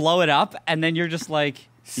kind of just blow it up and then you're just like,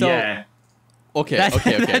 yeah. Okay. That's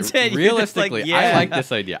it. You're just like, Realistically, yeah. I like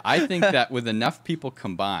this idea. I think that with enough people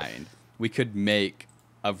combined, we could make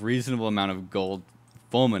a reasonable amount of gold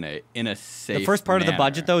fulminate in a safe the first part of the manner.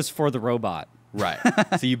 budget though is for the robot. Right.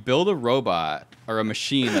 So you build a robot or a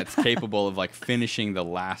machine that's capable of like finishing the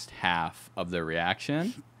last half of the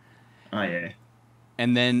reaction. Oh yeah.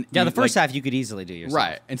 And then Yeah, the first half you could easily do yourself.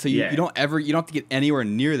 Right. And so you don't have to get anywhere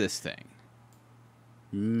near this thing.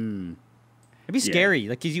 It'd be scary.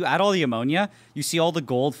 Like, 'cause you add all the ammonia, you see all the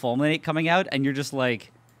gold fulminate coming out, and you're just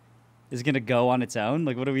like, is it gonna go on its own?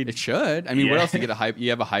 Like, what do we? It should. I mean, what Yeah. else? You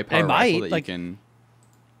have a high power It rifle might, that like- you can.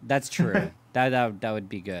 That's true. that would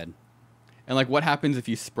be good. And like, what happens if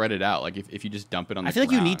you spread it out? Like, if you just dump it on the I feel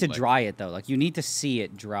like you need to ground, dry it though. Like, you need to see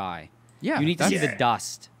it dry. Yeah, You need to see that's- the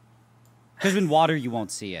dust. Because in water you won't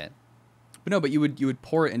see it. But no, but you would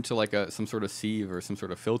pour it into like some sort of sieve or some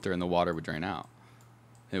sort of filter, and the water would drain out.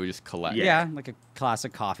 It would just collect. Yeah, like a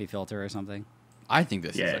classic coffee filter or something. I think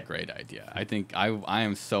this is Yeah. a great idea. I think I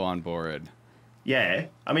am so on board. Yeah.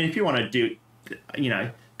 I mean, if you want to do,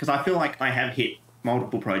 because I feel like I have hit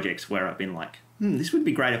multiple projects where I've been like, this would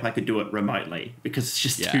be great if I could do it remotely because it's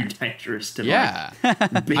just Yeah. too dangerous to Yeah. be I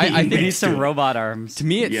think You need next some to it. robot arms. To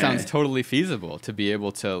me, it Yeah. sounds totally feasible to be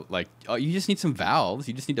able to like. Oh, you just need some valves.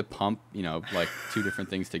 You just need to pump, like two different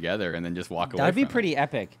things together, and then just walk away. That'd be from it. pretty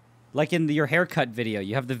epic. Like in your haircut video,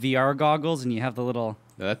 you have the VR goggles and you have the little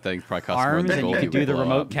That thing probably costs more arms than and gold you you can do would the blow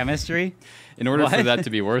remote up. chemistry. In order for What? that to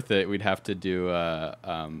be worth it, we'd have to do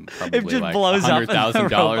probably just like blows up and the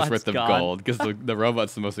 $100,000 robot's worth of gone. gold because the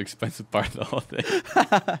robot's the most expensive part of the whole thing.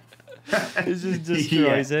 It just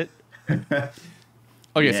destroys it.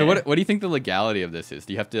 Okay, so Yeah. what do you think the legality of this is?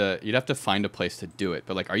 You'd have to find a place to do it,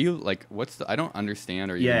 but like, are you like, I don't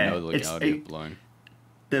understand or even Yeah, know the it's legality a- of blowing.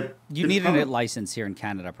 You need a license here in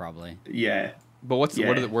Canada, probably. Yeah. But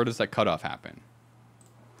Yeah. where does that cutoff happen?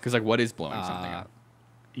 Because like, what is blowing something up?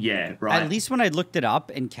 Yeah, right. At least when I looked it up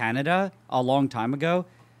in Canada a long time ago,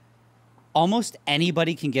 almost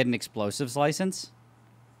anybody can get an explosives license.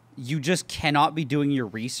 You just cannot be doing your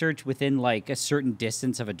research within like a certain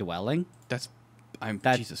distance of a dwelling. That's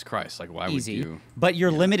That's Jesus Christ! Like, why Easy. would you? But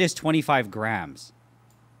your limit is 25 grams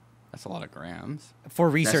That's a lot of grams. for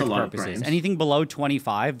research a lot of purposes. grams. Anything below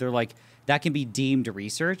 25, they're like, that can be deemed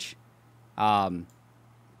research. But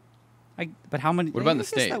how many? What about in the I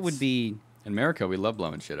guess That States? would be. In America, we love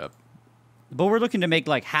blowing shit up. But we're looking to make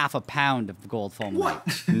like half a pound of gold fulminate.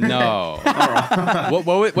 What? No. what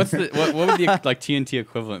would the like TNT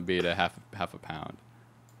equivalent be to half a pound?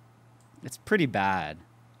 It's pretty bad.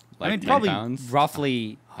 Like I mean, 10 probably pounds?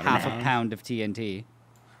 roughly 100 half pounds? a pound of TNT.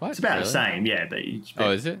 What? It's about Really? the same, yeah. But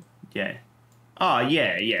Oh, is it? yeah. Oh,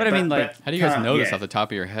 yeah, yeah. But I mean, like, How do you guys know this yeah. off the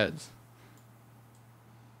top of your heads?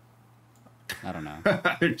 I don't know.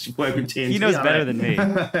 Just work with TNT, He knows I better know.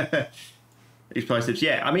 than me. Explosives,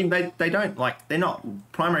 yeah. I mean, they don't like, they're not,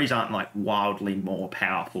 primaries aren't like wildly more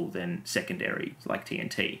powerful than secondaries like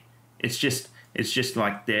TNT. It's just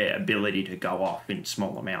like their ability to go off in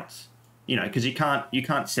small amounts. Because you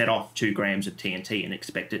can't set off 2 grams of TNT and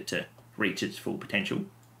expect it to reach its full potential.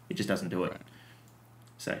 It just doesn't do it. Right.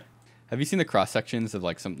 So, Have you seen the cross sections of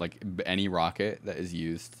like any rocket that is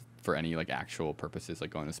used for any like actual purposes,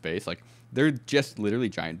 like going to space? Like they're just literally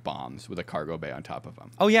giant bombs with a cargo bay on top of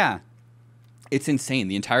them. Oh yeah, It's insane.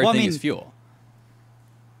 The entire Well, I thing mean- is fuel.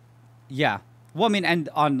 yeah. Well, I mean, and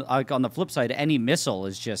on the flip side, any missile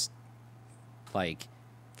is just like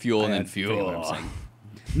Fuel and I then forget what I'm fuel. saying.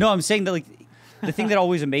 No, I'm saying that like the thing that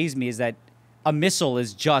always amazed me is that a missile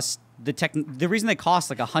is just the reason they cost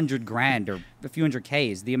like $100,000 or a few hundred K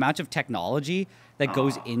is the amount of technology that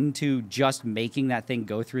goes into just making that thing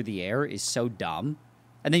go through the air is so dumb,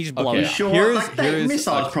 and then you just blow Okay. it up. sure. Here's- like, they- here's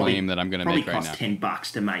missiles a claim that I'm gonna probably make right cost now.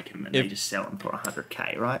 $10 to make them, and If- they just sell them for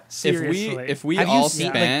 $100K, right? Seriously. If we Have you all seen,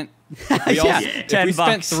 like- spent if we, all, Yeah, if 10 we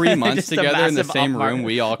spent bucks. 3 months Just a together in the massive same upmarket. room,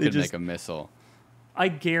 we all They could just- make a missile. I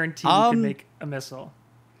guarantee you can make a missile.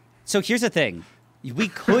 So here's the thing. We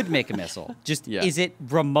could make a missile. Just Yeah. is it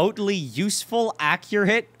remotely useful,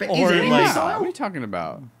 accurate, But or is it like missile? What are you talking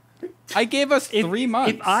about? I gave us 3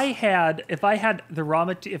 months. If I had the raw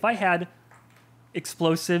material, if I had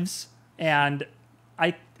explosives and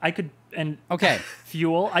I could and okay?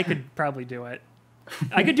 fuel, I could probably do it.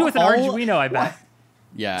 I could do it with an All- Arduino, I bet.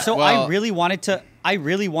 Yeah. So well, I really wanted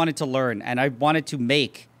to learn, and I wanted to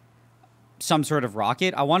make some sort of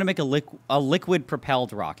rocket. I want to make a liquid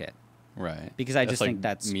propelled rocket. Right. Because I That's just like think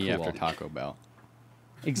that's me cool. after Taco Bell.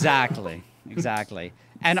 Exactly.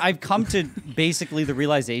 And I've come to basically the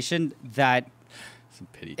realization that Some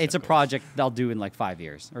pity. it's a tickles. project they'll do in like 5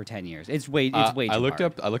 years or 10 years. It's way too I looked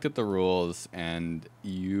hard. up the rules, and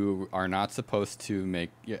you are not supposed to make.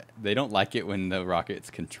 Yeah, they don't like it when the rocket's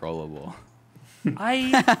controllable.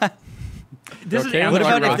 This is Okay, amateur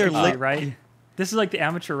what about if they're rocketry, right? This is like the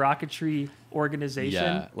amateur rocketry organization.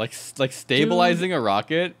 Yeah, like stabilizing a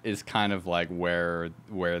rocket is kind of like where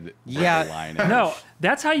the line is. No,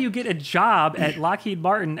 that's how you get a job at Lockheed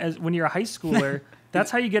Martin as when you're a high schooler. That's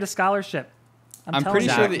how you get a scholarship. I'm telling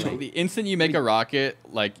pretty you. sure the instant you make a rocket,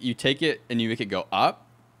 like you take it and you make it go up,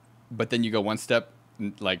 but then you go one step,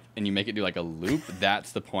 like, and you make it do like a loop.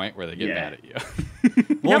 That's the point where they get mad at you.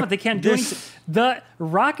 Yeah, but they can't do anything. The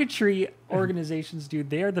rocketry organizations, dude,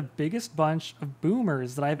 they are the biggest bunch of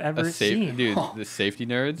boomers that I've ever seen. Dude, the safety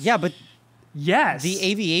nerds. Yeah, but Yes. the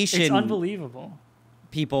aviation It's unbelievable.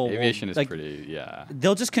 people will, Aviation is like, pretty. Yeah.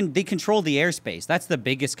 they'll just they control the airspace. That's the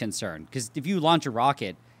biggest concern, because if you launch a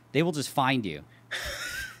rocket, they will just find you.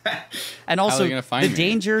 And How are also they gonna find the me?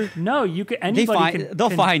 danger No, you can. Anybody they'll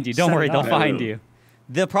can find you. Don't set worry, it they'll up. find you.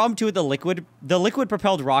 The problem too with the liquid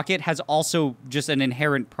propelled rocket has also just an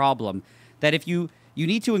inherent problem that if you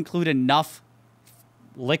need to include enough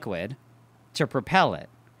liquid to propel it.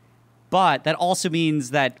 But that also means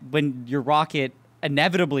that when your rocket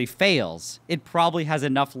inevitably fails, it probably has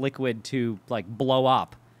enough liquid to like blow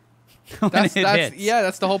up. when it hits.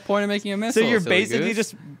 That's the whole point of making a missile. So you're silly basically goose.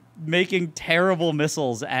 just making terrible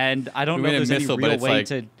missiles, and I don't We know if made a there's missile, any but real it's way like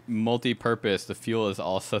to. multi-purpose. The fuel is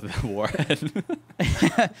also the warhead.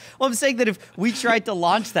 Well, I'm saying that if we tried to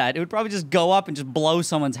launch that, it would probably just go up and just blow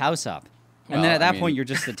someone's house up. And then Well, at that I point, mean- you're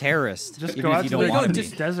just a terrorist. Just even go if out you to don't the want to be.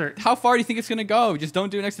 desert. How far do you think it's gonna go? Just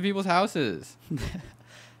don't do it next to people's houses.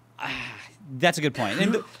 That's a good point.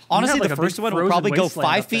 And honestly, like, the a first big one will frozen probably go wasteland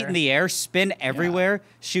 5 up feet there. in the air, spin everywhere,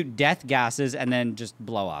 shoot death gases, and then just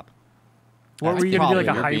blow up. What were you gonna gonna do?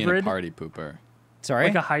 Like a You're being hybrid? party pooper. Sorry?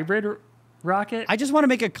 Like a hybrid rocket? I just want to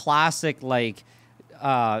make a classic, like,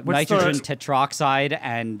 nitrogen tetroxide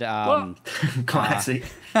and Classic.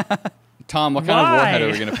 Tom, what kind of Why? warhead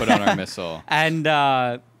are we gonna put on our missile? and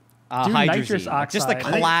nitrous hydrazine. Just a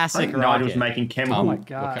oxide. classic I think Nigel's rocket. making chemical, Oh my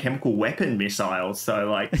God. chemical weapon missiles, so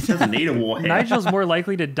like it doesn't need a warhead. Nigel's more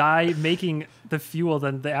likely to die making the fuel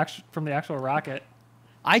than from the actual rocket.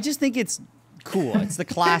 I just think it's cool. It's the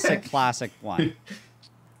classic one.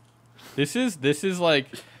 This is like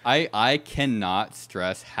I cannot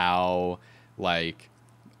stress how like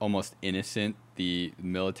almost innocent the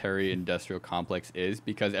military industrial complex is,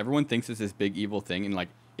 because everyone thinks it's this big evil thing, and like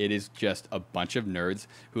it is just a bunch of nerds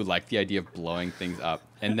who like the idea of blowing things up,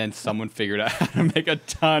 and then someone figured out how to make a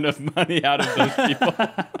ton of money out of those people.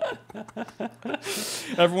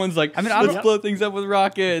 Everyone's like, I mean, let's blow things up with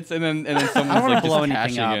rockets, and then someone's wanna like blow just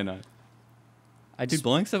anything cashing up. in. I Dude, just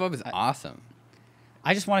blowing stuff up is awesome.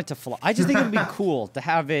 I just want it to fly. I just think it would be cool to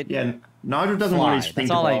have it. Yeah, Nigel doesn't Fly. want his thing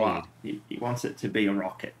That's to all I blow need. up. He wants it to be a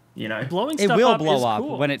rocket, you know? Blowing It stuff will up blow is up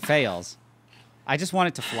cool. when it fails. I just want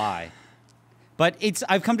it to fly. But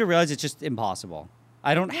I've come to realize it's just impossible.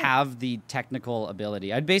 I don't have the technical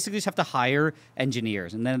ability. I'd basically just have to hire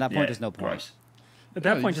engineers, and then at that point, there's no point. gross. At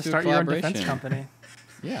that Yeah, point, you just just do a start your own defense collaboration. company.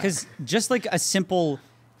 Yeah. Because just like a simple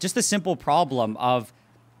problem of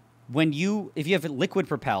if you have it liquid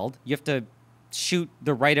propelled, you have to shoot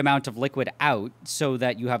the right amount of liquid out so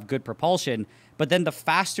that you have good propulsion. But then the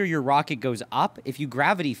faster your rocket goes up, if you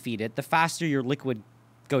gravity feed it, the faster your liquid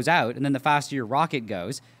goes out, and then the faster your rocket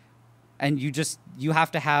goes. And you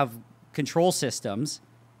have to have control systems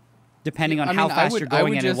depending on I how mean, fast I you're would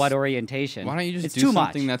going and in just- what orientation. Why don't you just it's do too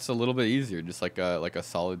something much. that's a little bit easier, just like a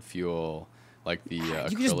solid fuel, like the You acrylic.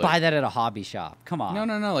 can just buy that at a hobby shop. Come on.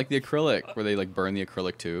 No, like the acrylic, where they like burn the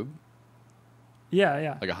acrylic tube,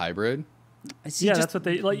 Yeah. like a hybrid. See, Yeah, just that's what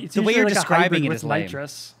they like. It's the way usually you're like a describing hybrid it with is lame.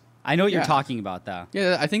 nitrous. I know what you're Yeah. talking about, though.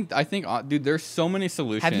 Yeah, I think, dude, there's so many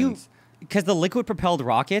solutions. Have you? Because the liquid propelled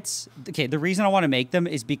rockets. Okay, the reason I want to make them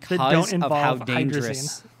is because don't of how involve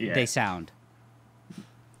dangerous hydrazine. they Yeah. sound.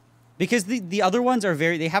 Because the other ones are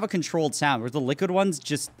they have a controlled sound, whereas the liquid ones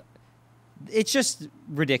it's just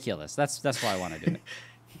ridiculous. That's why I want to do it.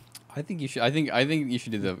 I think you should. I think you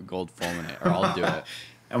should do the gold fulminate, or I'll do it.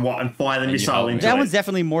 And fire the And you missile help me. into That it. one's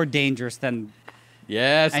definitely more dangerous than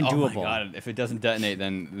Yes, And oh doable. my god! If it doesn't detonate,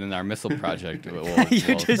 then our missile project will. you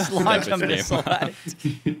will just step launch a its game missile up. at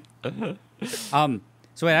it.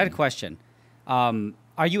 So wait, I had a question.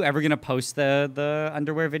 Are you ever gonna post the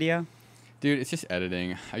underwear video? Dude, it's just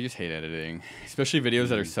editing. I just hate editing, especially videos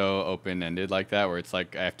that are so open-ended like that, where it's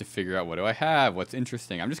like I have to figure out what do I have, what's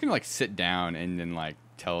interesting. I'm just gonna like sit down and then like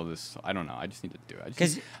tell this. I don't know. I just need to do it.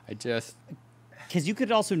 Because you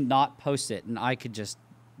could also not post it, and I could just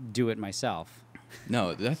do it myself.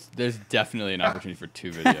 No, there's definitely an opportunity for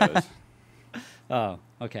 2 videos. Oh,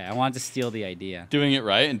 okay. I wanted to steal the idea. Doing it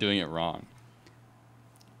right and doing it wrong.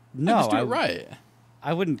 No, just do it right.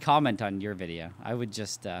 I wouldn't comment on your video. I would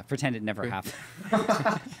just pretend it never happened.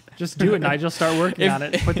 Just do it, Nigel. Start working on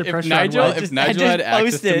it. Put the pressure on. If Nigel had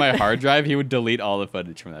access to my hard drive, he would delete all the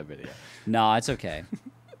footage from that video. No, it's okay.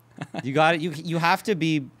 You got it. You have to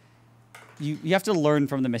be. You have to learn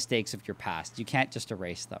from the mistakes of your past. You can't just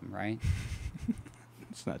erase them, right?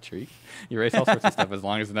 It's not true. You erase all sorts of stuff as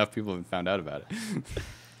long as enough people have found out about it.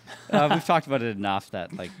 We've talked about it enough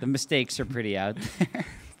that like the mistakes are pretty out there.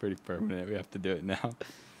 Pretty permanent. We have to do it now.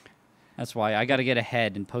 That's why I got to get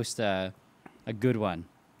ahead and post a good one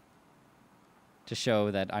to show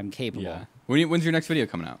that I'm capable. Yeah. When's your next video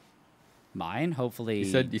coming out? Mine, hopefully.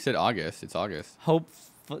 You said August. It's August.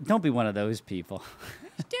 Don't be one of those people.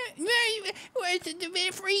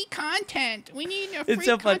 It's free content. We need It's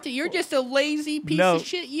so content. fun. You're just a lazy piece of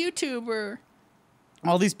shit YouTuber.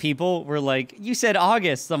 All these people were like, "You said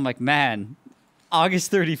August." I'm like, "Man,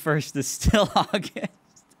 August 31st is still August."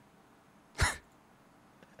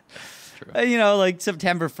 True. You know, like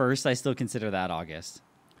September 1st, I still consider that August.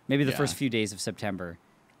 Maybe the Yeah. first few days of September.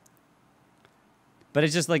 But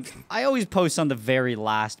it's just like, I always post on the very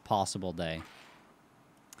last possible day.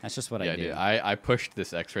 That's just what I do. Dude, I pushed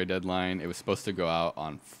this X-ray deadline. It was supposed to go out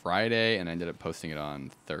on Friday, and I ended up posting it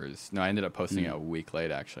on Thursday. No, I ended up posting it a week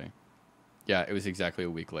late, actually. Yeah, it was exactly a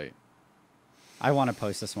week late. I want to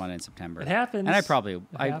post this one in September. It happens. And I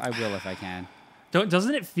will if I can.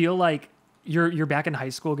 Doesn't it feel like you're back in high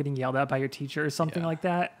school getting yelled at by your teacher or something like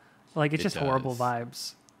that? Like it's just horrible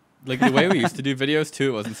vibes. Like the way we used to do videos too,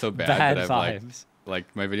 it wasn't so bad. Bad but vibes.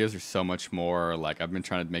 Like my videos are so much more like I've been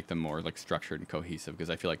trying to make them more like structured and cohesive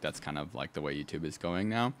because I feel like that's kind of like the way YouTube is going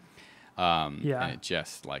now. And it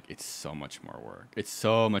just like it's so much more work. It's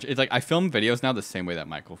so much. It's like I film videos now the same way that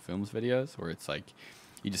Michael films videos, where it's like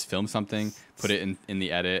you just film something, put it in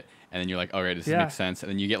the edit, and then you're like, all right, does this make sense?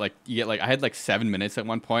 And then you get like I had like 7 minutes at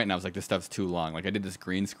one point, and I was like, this stuff's too long. Like I did this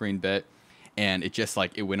green screen bit, and it just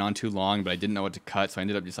like it went on too long, but I didn't know what to cut, so I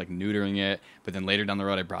ended up just like neutering it. But then later down the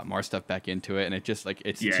road, I brought more stuff back into it, and it just like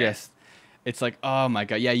it's like, oh my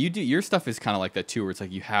god, yeah, you do your stuff is kind of like that too, where it's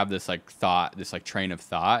like you have this like thought, this like train of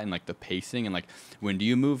thought, and like the pacing, and like when do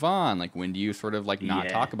you move on, like when do you sort of like not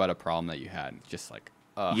talk about a problem that you had, it's just like,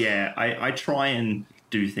 I try and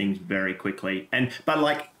do things very quickly, but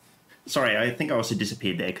like, sorry, I think I also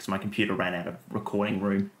disappeared there because my computer ran out of recording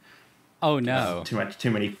room. Oh no!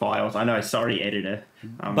 Too many files. I know. Sorry, editor.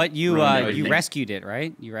 But you rescued it,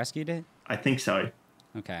 right? You rescued it. I think so.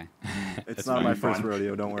 Okay. It's not my first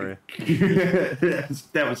rodeo. Don't worry.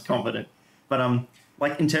 that was confident. But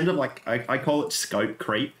like in terms of like I call it scope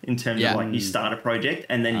creep. In terms of like you start a project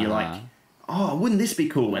and then you're like, oh, wouldn't this be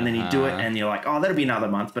cool? And then you do it and you're like, oh, that'll be another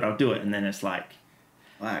month, but I'll do it. And then it's like,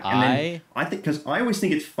 and then I think because I always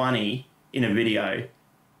think it's funny in a video,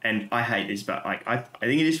 and I hate this, but like I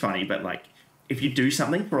think it is funny, but like if you do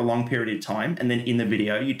something for a long period of time and then in the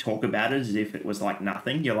video you talk about it as if it was like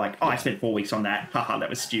nothing, you're like, oh, I spent 4 weeks on that. Haha, that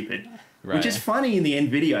was stupid. Right. Which is funny in the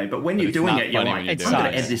end video, but when you're doing it, you're like, I'm going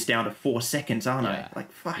to edit this down to 4 seconds, aren't I?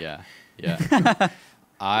 Like, fuck. Yeah.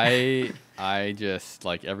 I just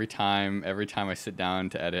like every time I sit down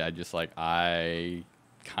to edit, I just like I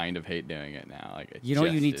kind of hate doing it now. Like you know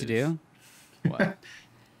what you need to do? What?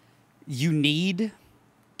 You need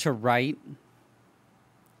to write.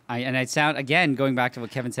 And I'd sound again going back to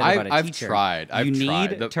what Kevin said about a teacher. I've you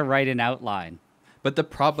tried. need to write an outline. But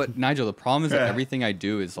Nigel, the problem is that everything I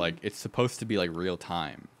do is like it's supposed to be like real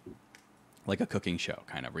time, like a cooking show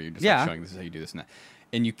kind of where you're just like showing this is how you do this and that,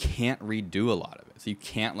 and you can't redo a lot of it, so you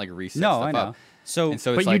can't like reset stuff up. So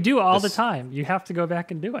but you do all the time. You have to go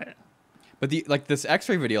back and do it. But this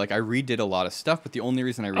X-ray video, like I redid a lot of stuff, but the only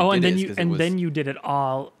reason I redid it is because then you did it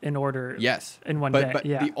all in order. Yes, in one day. But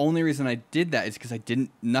the only reason I did that is because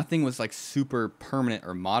nothing was like super permanent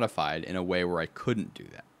or modified in a way where I couldn't do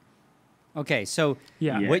that. Okay, so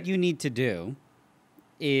what you need to do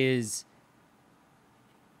is,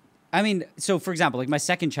 I mean, so for example, like my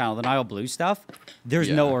second channel, the Nile Blue stuff, there's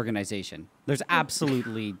no organization. There's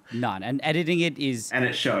absolutely none, and editing it is and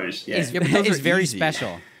it shows. Yeah, is very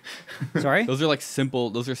special. Sorry? Those are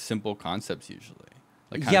simple concepts usually.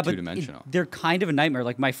 Like kind of two-dimensional. They're kind of a nightmare.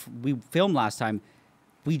 Like we filmed last time,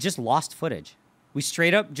 we just lost footage. We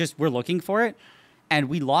straight up we're looking for it, and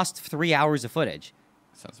we lost 3 hours of footage.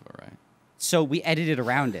 Sounds about right. So we edited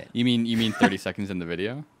around it. You mean 30 seconds in the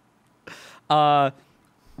video?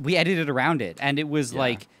 We edited around it, and it was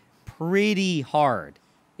like pretty hard.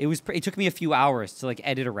 It took me a few hours to like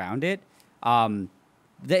edit around it.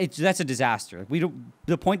 That's a disaster.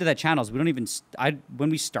 The point of that channel is we don't even. When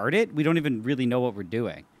we start it, we don't even really know what we're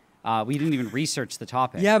doing. We didn't even research the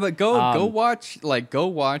topic. Yeah, but go watch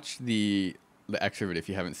the extra video if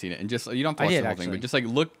you haven't seen it, and just you don't have to watch the whole thing, but just like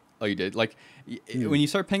look. Oh, you did. Like when you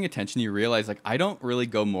start paying attention, you realize like I don't really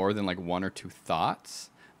go more than like one or two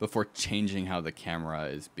thoughts before changing how the camera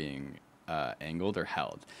is being angled or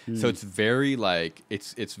held. So it's very like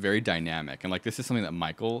it's very dynamic, and like this is something that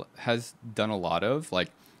Michael has done a lot of.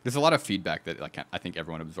 Like there's a lot of feedback that like I think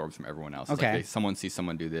everyone absorbs from everyone else. Okay. Like someone sees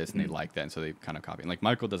someone do this and they like that, and so they kind of copy. And like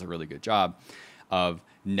Michael does a really good job of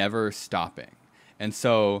never stopping, and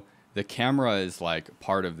so the camera is like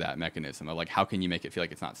part of that mechanism of like how can you make it feel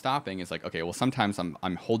like it's not stopping. It's like, okay, well sometimes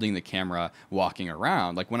I'm holding the camera walking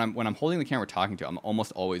around. Like when I'm holding the camera talking to it, I'm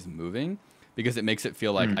almost always moving because it makes it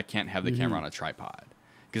feel like I can't have the camera on a tripod.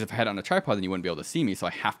 Because if I had it on a tripod, then you wouldn't be able to see me, so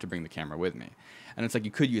I have to bring the camera with me. And it's like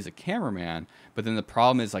you could use a cameraman, but then the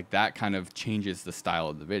problem is like that kind of changes the style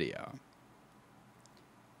of the video.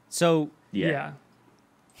 So Yeah.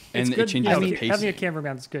 And It's it good, changes the pacing. having a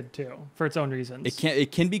cameraman's good too for its own reasons.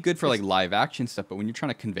 It can be good for like live action stuff, but when you're trying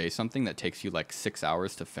to convey something that takes you like 6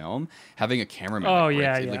 hours to film, having a cameraman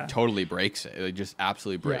like totally breaks it. It just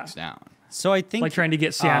absolutely breaks down. So I think like trying to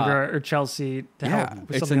get Sandra or Chelsea to help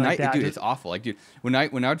with it's something like that. dude. It's awful. Like, dude, when I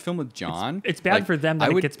would film with John, It's bad like, for them that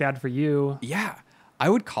it gets bad for you. Yeah, I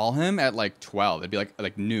would call him at like 12. It'd be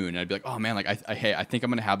like noon, and I'd be like, oh man, like hey, I think I'm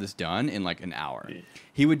gonna have this done in like an hour.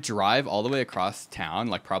 He would drive all the way across town,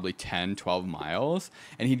 like probably 10, 12 miles,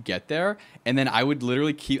 and he'd get there, and then I would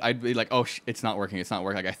literally I'd be like, oh, it's not working.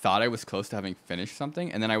 Like I thought I was close to having finished something,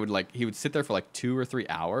 and then he would sit there for like 2 or 3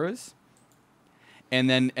 hours. And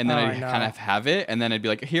then I'd kind of have it, and then I'd be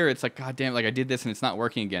like, here, it's like, God damn, like I did this and it's not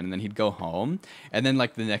working again. And then he'd go home, and then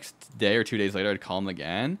like the next day or 2 days later, I'd call him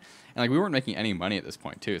again. And like we weren't making any money at this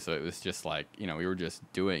point too, so it was just like, we were just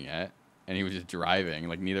doing it, and he was just driving.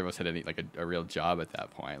 Like neither of us had any like a real job at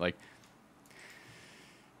that point. Like,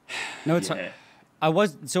 no, it's. So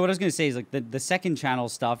what I was gonna say is like the second channel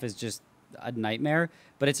stuff is just a nightmare,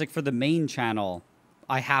 but it's like for the main channel,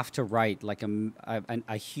 I have to write like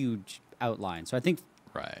a huge outline. So I think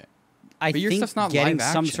I but your think stuff's not getting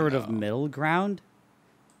live some action, sort of though. middle ground.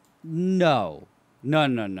 No.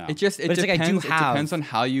 It just But it's depends. like I do It depends on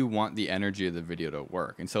how you want the energy of the video to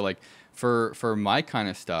work. And so like for my kind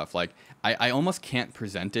of stuff, like I almost can't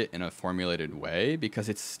present it in a formulated way because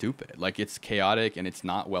it's stupid. Like it's chaotic and it's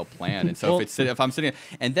not well planned. And so if I'm sitting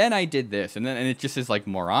and then I did this and it just is like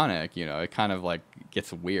moronic, it kind of like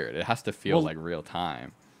gets weird. It has to feel like real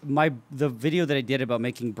time. The video that I did about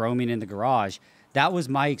making bromine in the garage, that was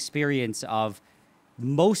my experience of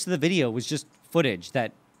most of the video was just footage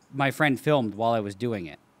that my friend filmed while I was doing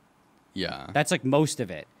it. Yeah. That's like most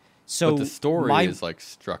of it. So but the story is like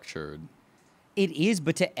structured. It is,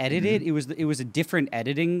 but to edit it was a different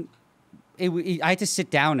editing. I had to sit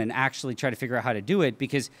down and actually try to figure out how to do it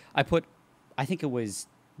because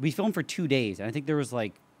we filmed for 2 days, and I think there was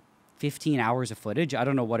like 15 hours of footage. I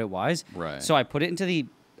don't know what it was. Right. So I put it into the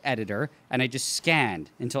editor, and I just scanned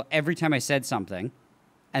until every time I said something,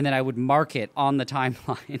 and then I would mark it on the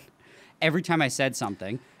timeline every time I said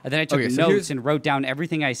something. And then I took notes and wrote down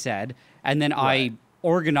everything I said, and then I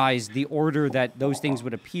organized the order that those things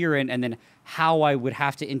would appear in, and then how I would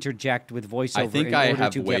have to interject with voiceover. I think I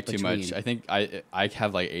have way too much. I think I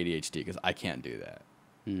have like ADHD because I can't do that.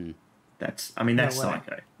 That's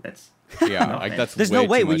psycho. That's like that's. There's no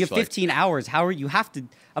way when you have 15 hours. How are you have to?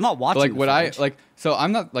 I'm not watching. But like so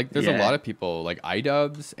I'm not like. There's a lot of people like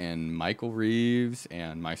iDubbbz and Michael Reeves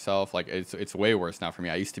and myself. Like it's way worse now for me.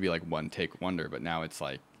 I used to be like one take wonder, but now it's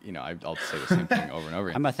like I'll say the same thing over and over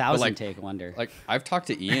again. I'm 1,000 take wonder. Like I've talked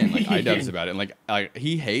to Ian like iDubbbz about it, and like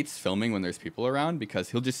he hates filming when there's people around because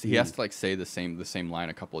he has to like say the same line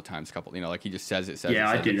a couple of times. Like he just says it.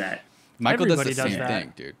 I do that. Michael Everybody does the does same that.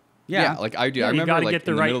 thing, dude. Yeah, like I do. I you remember gotta like get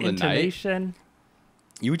the in the right middle of the night, intonation.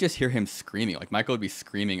 you would just hear him screaming. Like Michael would be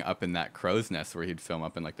screaming up in that crow's nest where he'd film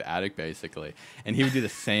up in like the attic basically, and he would do the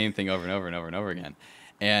same thing over and over and over and over again.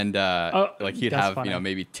 And like he'd have funny.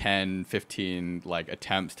 maybe 10, 15 like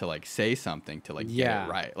attempts to like say something to like get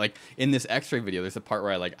it right. Like in this X-ray video, there's a part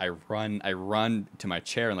where I run to my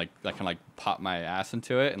chair and like kind of like pop my ass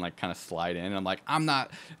into it and like kind of slide in. And I'm like, I'm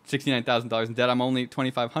not $69,000 in debt. I'm only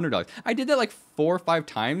 $2,500. I did that like 4 or 5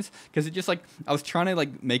 times because it just like I was trying to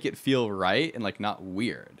like make it feel right and like not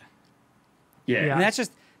weird. Yeah. And that's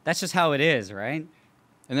just how it is, right?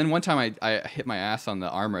 And then one time I hit my ass on the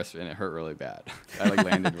armrest and it hurt really bad. I like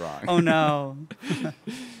landed wrong. Oh no.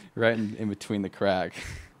 Right in between the crack.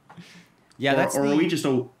 Yeah, that's or are we just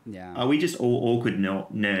all Yeah. Are we just all awkward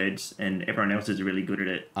nerds and everyone else is really good at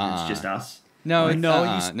it? It's just us. No,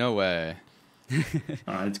 no, way.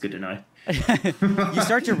 It's good to know. You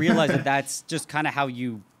start to realize that that's just kind of how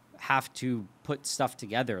you have to put stuff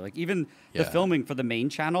together. Like even the filming for the main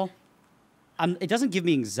channel, it doesn't give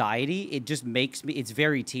me anxiety. It just makes me. It's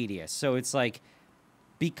very tedious. So it's like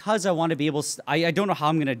because I want to be able. I don't know how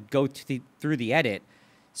I'm gonna go through the edit.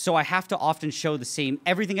 So I have to often show the same.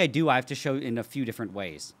 Everything I do, I have to show in a few different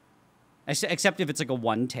ways. Except if it's like a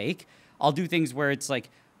one take, I'll do things where it's like,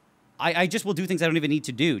 I just will do things I don't even need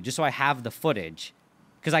to do just so I have the footage,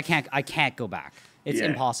 because I can't go back. It's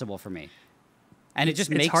impossible for me, and it just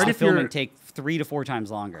makes the filming take 3 to 4 times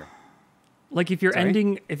longer. Like if you're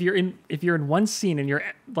if you're in one scene and you're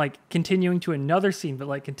like continuing to another scene, but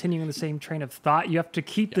like continuing the same train of thought, you have to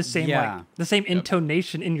keep the same the same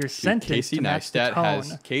intonation in your sentence Casey to match the tone.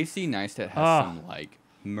 Casey Neistat has some like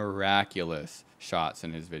miraculous shots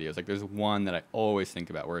in his videos. Like there's one that I always think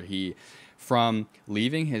about where he, from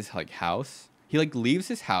leaving his like house, he like leaves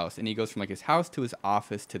his house and he goes from like his house to his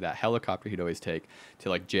office to that helicopter he'd always take to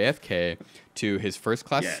like JFK to his first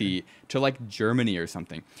class seat to like Germany or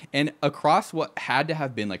something. And across what had to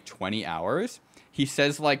have been like 20 hours, he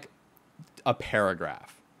says like a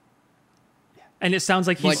paragraph. And it sounds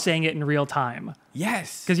like he's saying it in real time.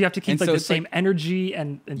 Yes. Because you have to keep like the same energy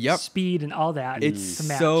and speed and all that. It's to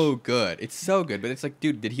match. so good. It's so good. But it's like,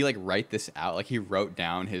 dude, did he like write this out? Like he wrote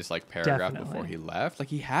down his like paragraph before he left? Like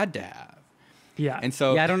he had to have. Yeah. And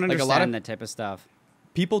so I don't understand like, a lot of that type of stuff.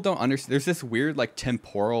 People don't understand. There's this weird like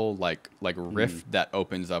temporal like rift that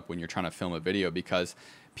opens up when you're trying to film a video, because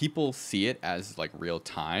people see it as like real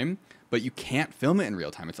time, but you can't film it in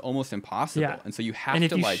real time. It's almost impossible. Yeah. And so you have and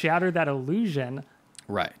to if you shatter that illusion,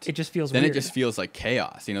 right, it just feels then weird. it just feels like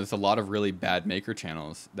chaos. You know, there's a lot of really bad maker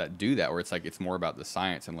channels that do that, where it's like it's more about the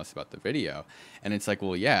science and less about the video. And it's like,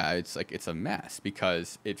 well, yeah, it's like it's a mess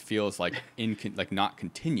because it feels like like not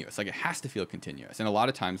continuous. Like it has to feel continuous. And a lot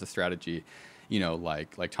of times the strategy, you know,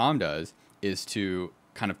 like Tom does, is to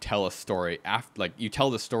kind of tell a story after, like you tell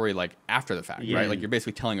the story like after the fact, right? Like you're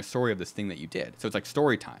basically telling a story of this thing that you did. So it's like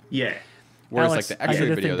story time. Yeah. Whereas Alex, like the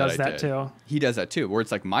X-ray video does that I that did, too. he does that too. Where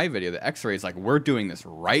it's like my video, the X-ray is like, we're doing this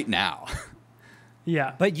right now.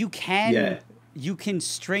 Yeah. But you can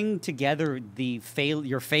string together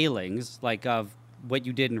your failings, like of what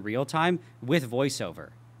you did in real time, with voiceover,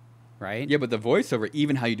 right? Yeah, but the voiceover,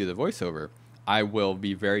 even how you do the voiceover, I will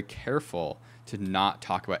be very careful to not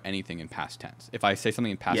talk about anything in past tense. If I say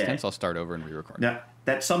something in past tense, I'll start over and re-record. Now,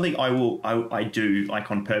 that's something I do like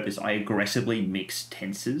on purpose. I aggressively mix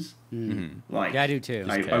tenses. Like I do too.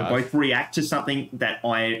 I both react to something that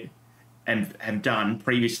I have done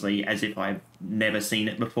previously as if I've never seen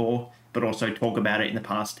it before, but also talk about it in the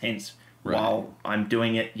past tense while I'm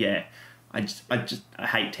doing it. Yeah. I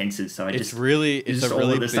hate tenses, so it's a really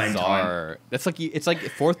bizarre. That's like it's like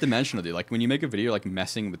fourth dimensional, dude. Like when you make a video, like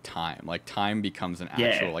messing with time, like time becomes an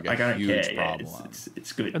actual like a huge problem.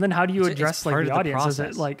 It's good. And then how do you address like the audience? Is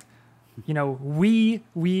it like, you know,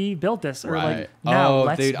 we built this, or like now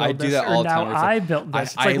let's build I this, do that or all the now time. I built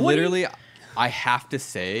this. I literally, I have to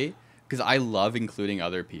say, because I love including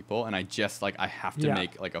other people, and I just like I have to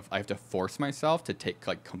make like I have to force myself to take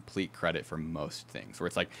like complete credit for most things. Where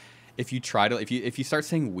it's like, if you try to if you start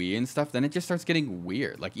saying we and stuff, then it just starts getting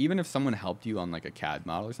weird. Like even if someone helped you on like a CAD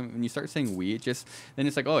model or something, when you start saying we, then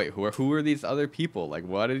it's like, oh wait, who are these other people? Like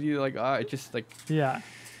what did you like? It just like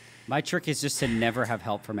My trick is just to never have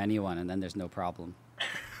help from anyone, and then there's no problem.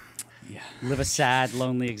 Yeah. Live a sad,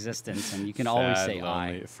 lonely existence, and you can always say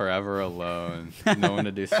lonely, forever alone, no one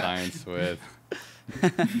to do science with.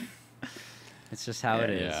 It's just how it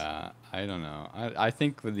is. Yeah, I don't know. I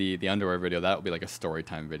think with the underwear video, that would be like a story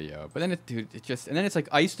time video. But then it's like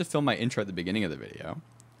I used to film my intro at the beginning of the video.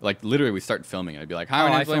 Like literally, we start filming and I'd be like, "Hi,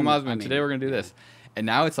 my name's William Osman. Today we're gonna do this." And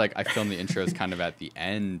now it's like I film the intros kind of at the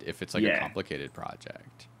end if it's like a complicated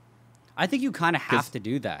project. I think you kind of have to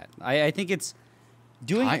do that. I think it's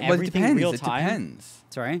doing everything in real time. It depends.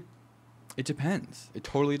 Sorry? It depends. It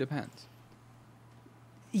totally depends.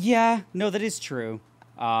 Yeah, no, that is true.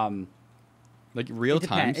 Like real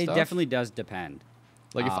time stuff. It definitely does depend.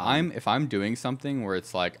 Like if I'm doing something where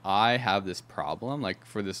it's like I have this problem, like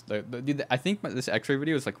for this, I think this X-ray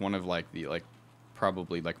video is like one of like the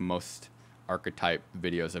probably like most archetype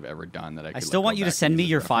videos I've ever done that I still want you to send me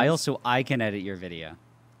your file so I can edit your video.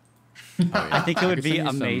 Oh, yeah. I think it would could be send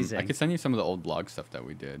you amazing. I could send you some of the old blog stuff that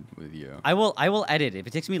we did with you. I will edit. If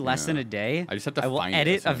it takes me less than a day, I just have to I will find it,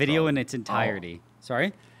 edit that's a no video problem. in its entirety.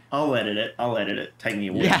 Sorry? I'll edit it. Take me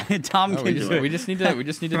a week. Yeah, Tom Oh, can we do it. just need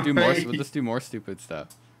to do more. We'll just do more stupid stuff.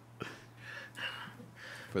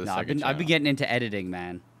 For the No, second I've been channel. getting into editing,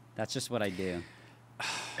 man. That's just what I do.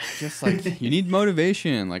 Just like you need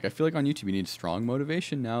motivation. Like I feel like on YouTube you need strong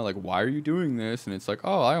motivation now. Like why are you doing this? And it's like,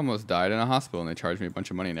 oh, I almost died in a hospital and they charged me a bunch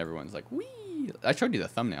of money and everyone's like, wee. I showed you the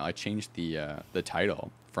thumbnail. I changed the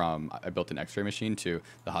title from I built an X-ray machine to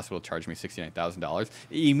the hospital charged me $69,000.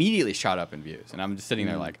 It immediately shot up in views, and I'm just sitting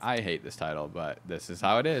there like, I hate this title, but this is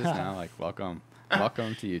how it is now. Like welcome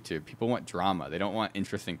to YouTube. People want drama. They don't want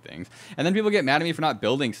interesting things. And then people get mad at me for not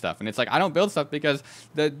building stuff. And it's like, I don't build stuff because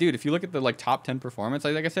dude, if you look at the like top 10 performance,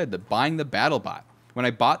 like I said, buying the BattleBot. When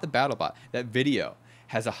I bought the BattleBot, that video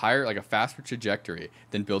has a higher, like a faster trajectory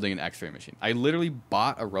than building an X-ray machine. I literally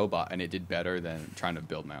bought a robot and it did better than trying to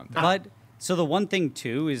build my own thing. But so the one thing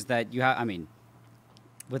too is that you have, I mean,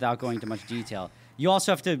 without going into much detail, you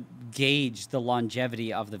also have to gauge the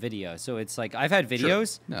longevity of the video. So it's like I've had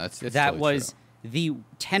videos No, it's that totally was the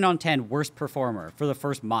 10 on 10 worst performer for the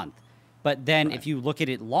first month. But then Right. if you look at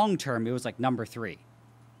it long term, it was like number 3.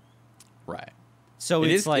 Right. So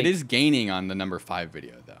It it's like it is gaining on the number 5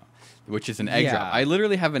 video though, which is an egg Yeah. drop. I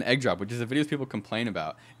literally have an egg drop, which is the videos people complain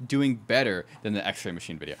about, doing better than the X-ray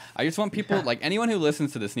machine video. I just want people, like anyone who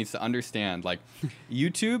listens to this needs to understand, like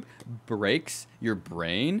YouTube breaks your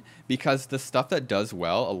brain because the stuff that does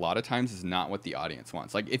well a lot of times is not what the audience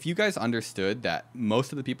wants. Like if you guys understood that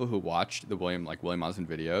most of the people who watched the William Osman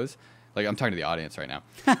videos, like I'm talking to the audience right now,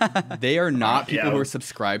 they are not people who are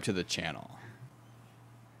subscribed to the channel.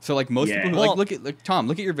 So like most people, Well, look at Tom,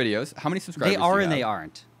 look at your videos. How many subscribers? they are do you and have? they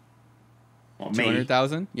aren't. Well, me.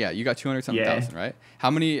 200,000? Yeah, you got 200-something Yeah. thousand, right? How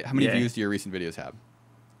many Yeah. views do your recent videos have?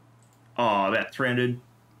 Oh, about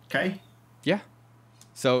 300K. Yeah.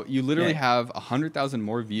 So you literally Yeah. have 100,000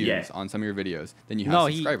 more views Yeah. on some of your videos than you have No,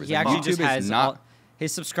 subscribers. he Like, actually YouTube just is has not.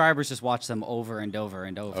 his subscribers just watch them over and over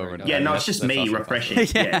and over. Over and and Yeah, over. no, that's- it's just that's me also refreshing.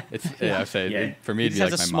 possible. Yeah. It's I say Yeah. for me He it'd just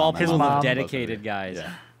be has like a my small mom. pool My of mom dedicated loves it. guys.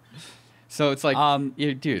 Yeah. So it's like,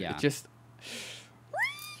 dude, yeah. it just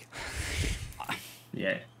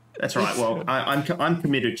Yeah, that's right. Well, I'm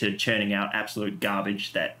committed to churning out absolute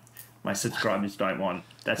garbage that my subscribers don't want.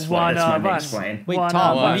 That's One my of next us. plan. Wait, One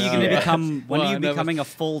Tom, of when are us. you going to Yeah. become? When are you One of us. becoming a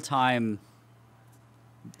full-time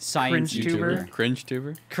science Cringe YouTuber? tuber? cringe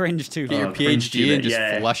tuber. Cringe Get tuber. your Oh, cringe PhD tuber, and just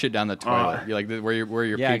yeah. flush it down the toilet. You're like where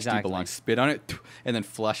your Yeah, PhD exactly. belongs. Spit on it and then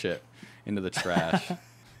flush it into the trash.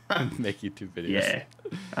 And make YouTube videos.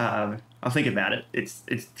 Yeah, I'll think about it. It's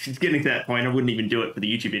getting to that point. I wouldn't even do it for the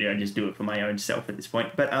YouTube video. I'd just do it for my own self at this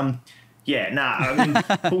point. But yeah, nah. I mean,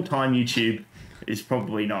 full time YouTube is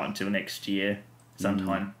probably not until next year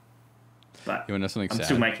sometime. But You want to know something I'm sad?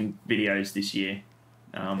 still making videos this year.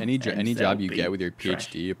 Any and job they'll you be get with your PhD,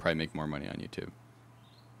 trash. you probably make more money on YouTube.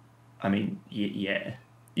 I mean, yeah,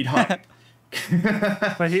 you'd hope.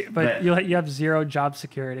 But you have zero job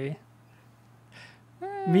security.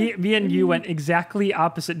 Me and you went exactly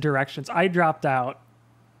opposite directions. I dropped out.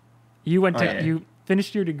 You went to yeah. you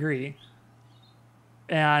finished your degree,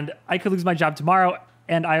 and I could lose my job tomorrow.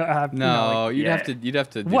 And I have No, you'd yeah. have to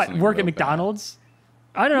do what something work at real bad. McDonald's?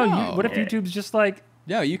 I don't know. No. What if Yeah. YouTube's just like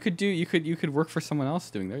No, you could work for someone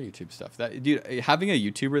else doing their YouTube stuff. That dude, having a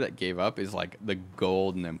YouTuber that gave up is like the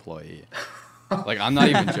golden employee. Like I'm not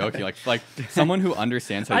even joking. Like someone who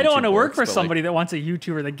understands how I don't YouTube want to work works, for but, like, somebody that wants a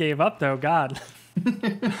YouTuber that gave up though. God,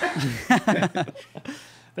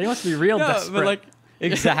 they must be real yeah, desperate. but like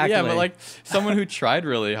Exactly. Yeah, but like someone who tried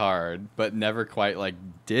really hard but never quite like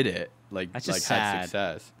did it. Like That's like just had sad.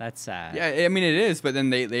 success. That's sad. Yeah, I mean it is, but then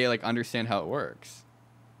they like understand how it works.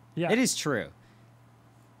 yeah, It is true.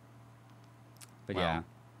 But Wow.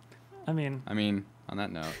 I mean, On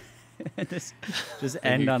that note, yeah, just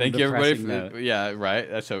end on thank a you everybody. depressing note. Yeah, right.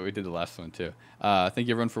 That's what we did the last one too. Thank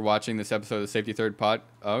you everyone for watching this episode of the Safety Third Pod.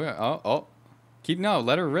 Oh yeah. Oh.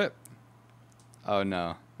 Let her rip. Oh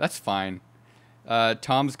no, that's fine.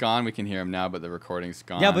 Tom's gone. We can hear him now, but the recording's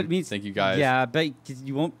gone. Yeah, but it means thank you guys. Yeah, but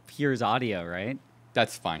you won't hear his audio, right?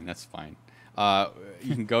 That's fine.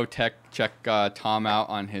 You can go check Tom out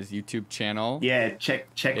on his YouTube channel. Yeah, check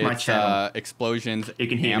my It's channel. explosions You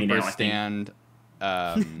can hear me now, I think. ampersand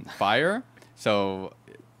fire. So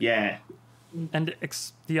Yeah, and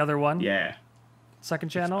the other one, yeah. second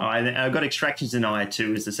channel. I've got Extractions and I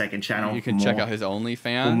too as the second channel. you can check out his For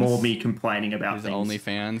OnlyFans. more me complaining about His things.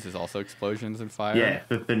 OnlyFans is also explosions and fire.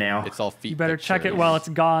 Yeah, for now. It's all feet. You better check it pictures. while it's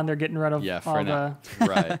gone. They're getting rid of Yeah, for all now. the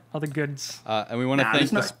Right. all the goods. And we want to Nah,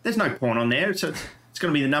 thank there's no porn on there. So it's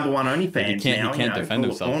going to be the number one OnlyFans He can't, now. he can't defend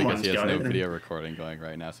all the himself porn because he has ones no go. video recording going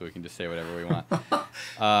right now, so we can just say whatever we want.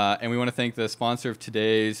 And we want to thank the sponsor of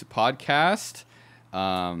today's podcast,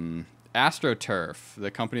 AstroTurf,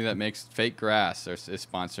 the company that makes fake grass, is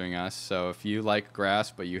sponsoring us. So if you like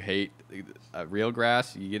grass but you hate real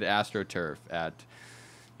grass, you get AstroTurf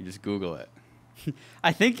you just Google it.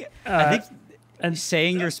 I think and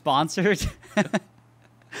saying you're sponsored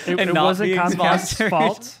it wasn't Comcast's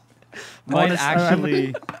fault. Might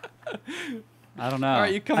actually. I don't know. All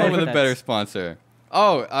right, you come up with a better sponsor.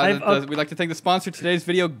 Oh, we'd like to thank the sponsor of today's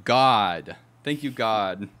video, God. Thank you,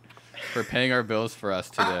 God, for paying our bills for us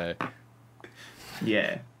today.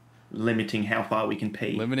 Yeah, limiting how far we can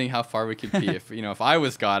pee. Limiting how far we could pee. If I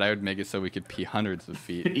was God, I would make it so we could pee hundreds of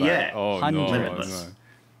feet. But, Yeah, limitless.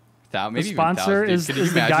 The sponsor is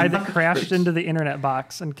the guy that crashed into the internet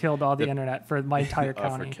box and killed all the internet for my entire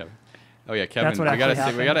county. Oh yeah, Kevin. That's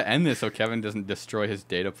what we gotta end this so Kevin doesn't destroy his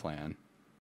data plan.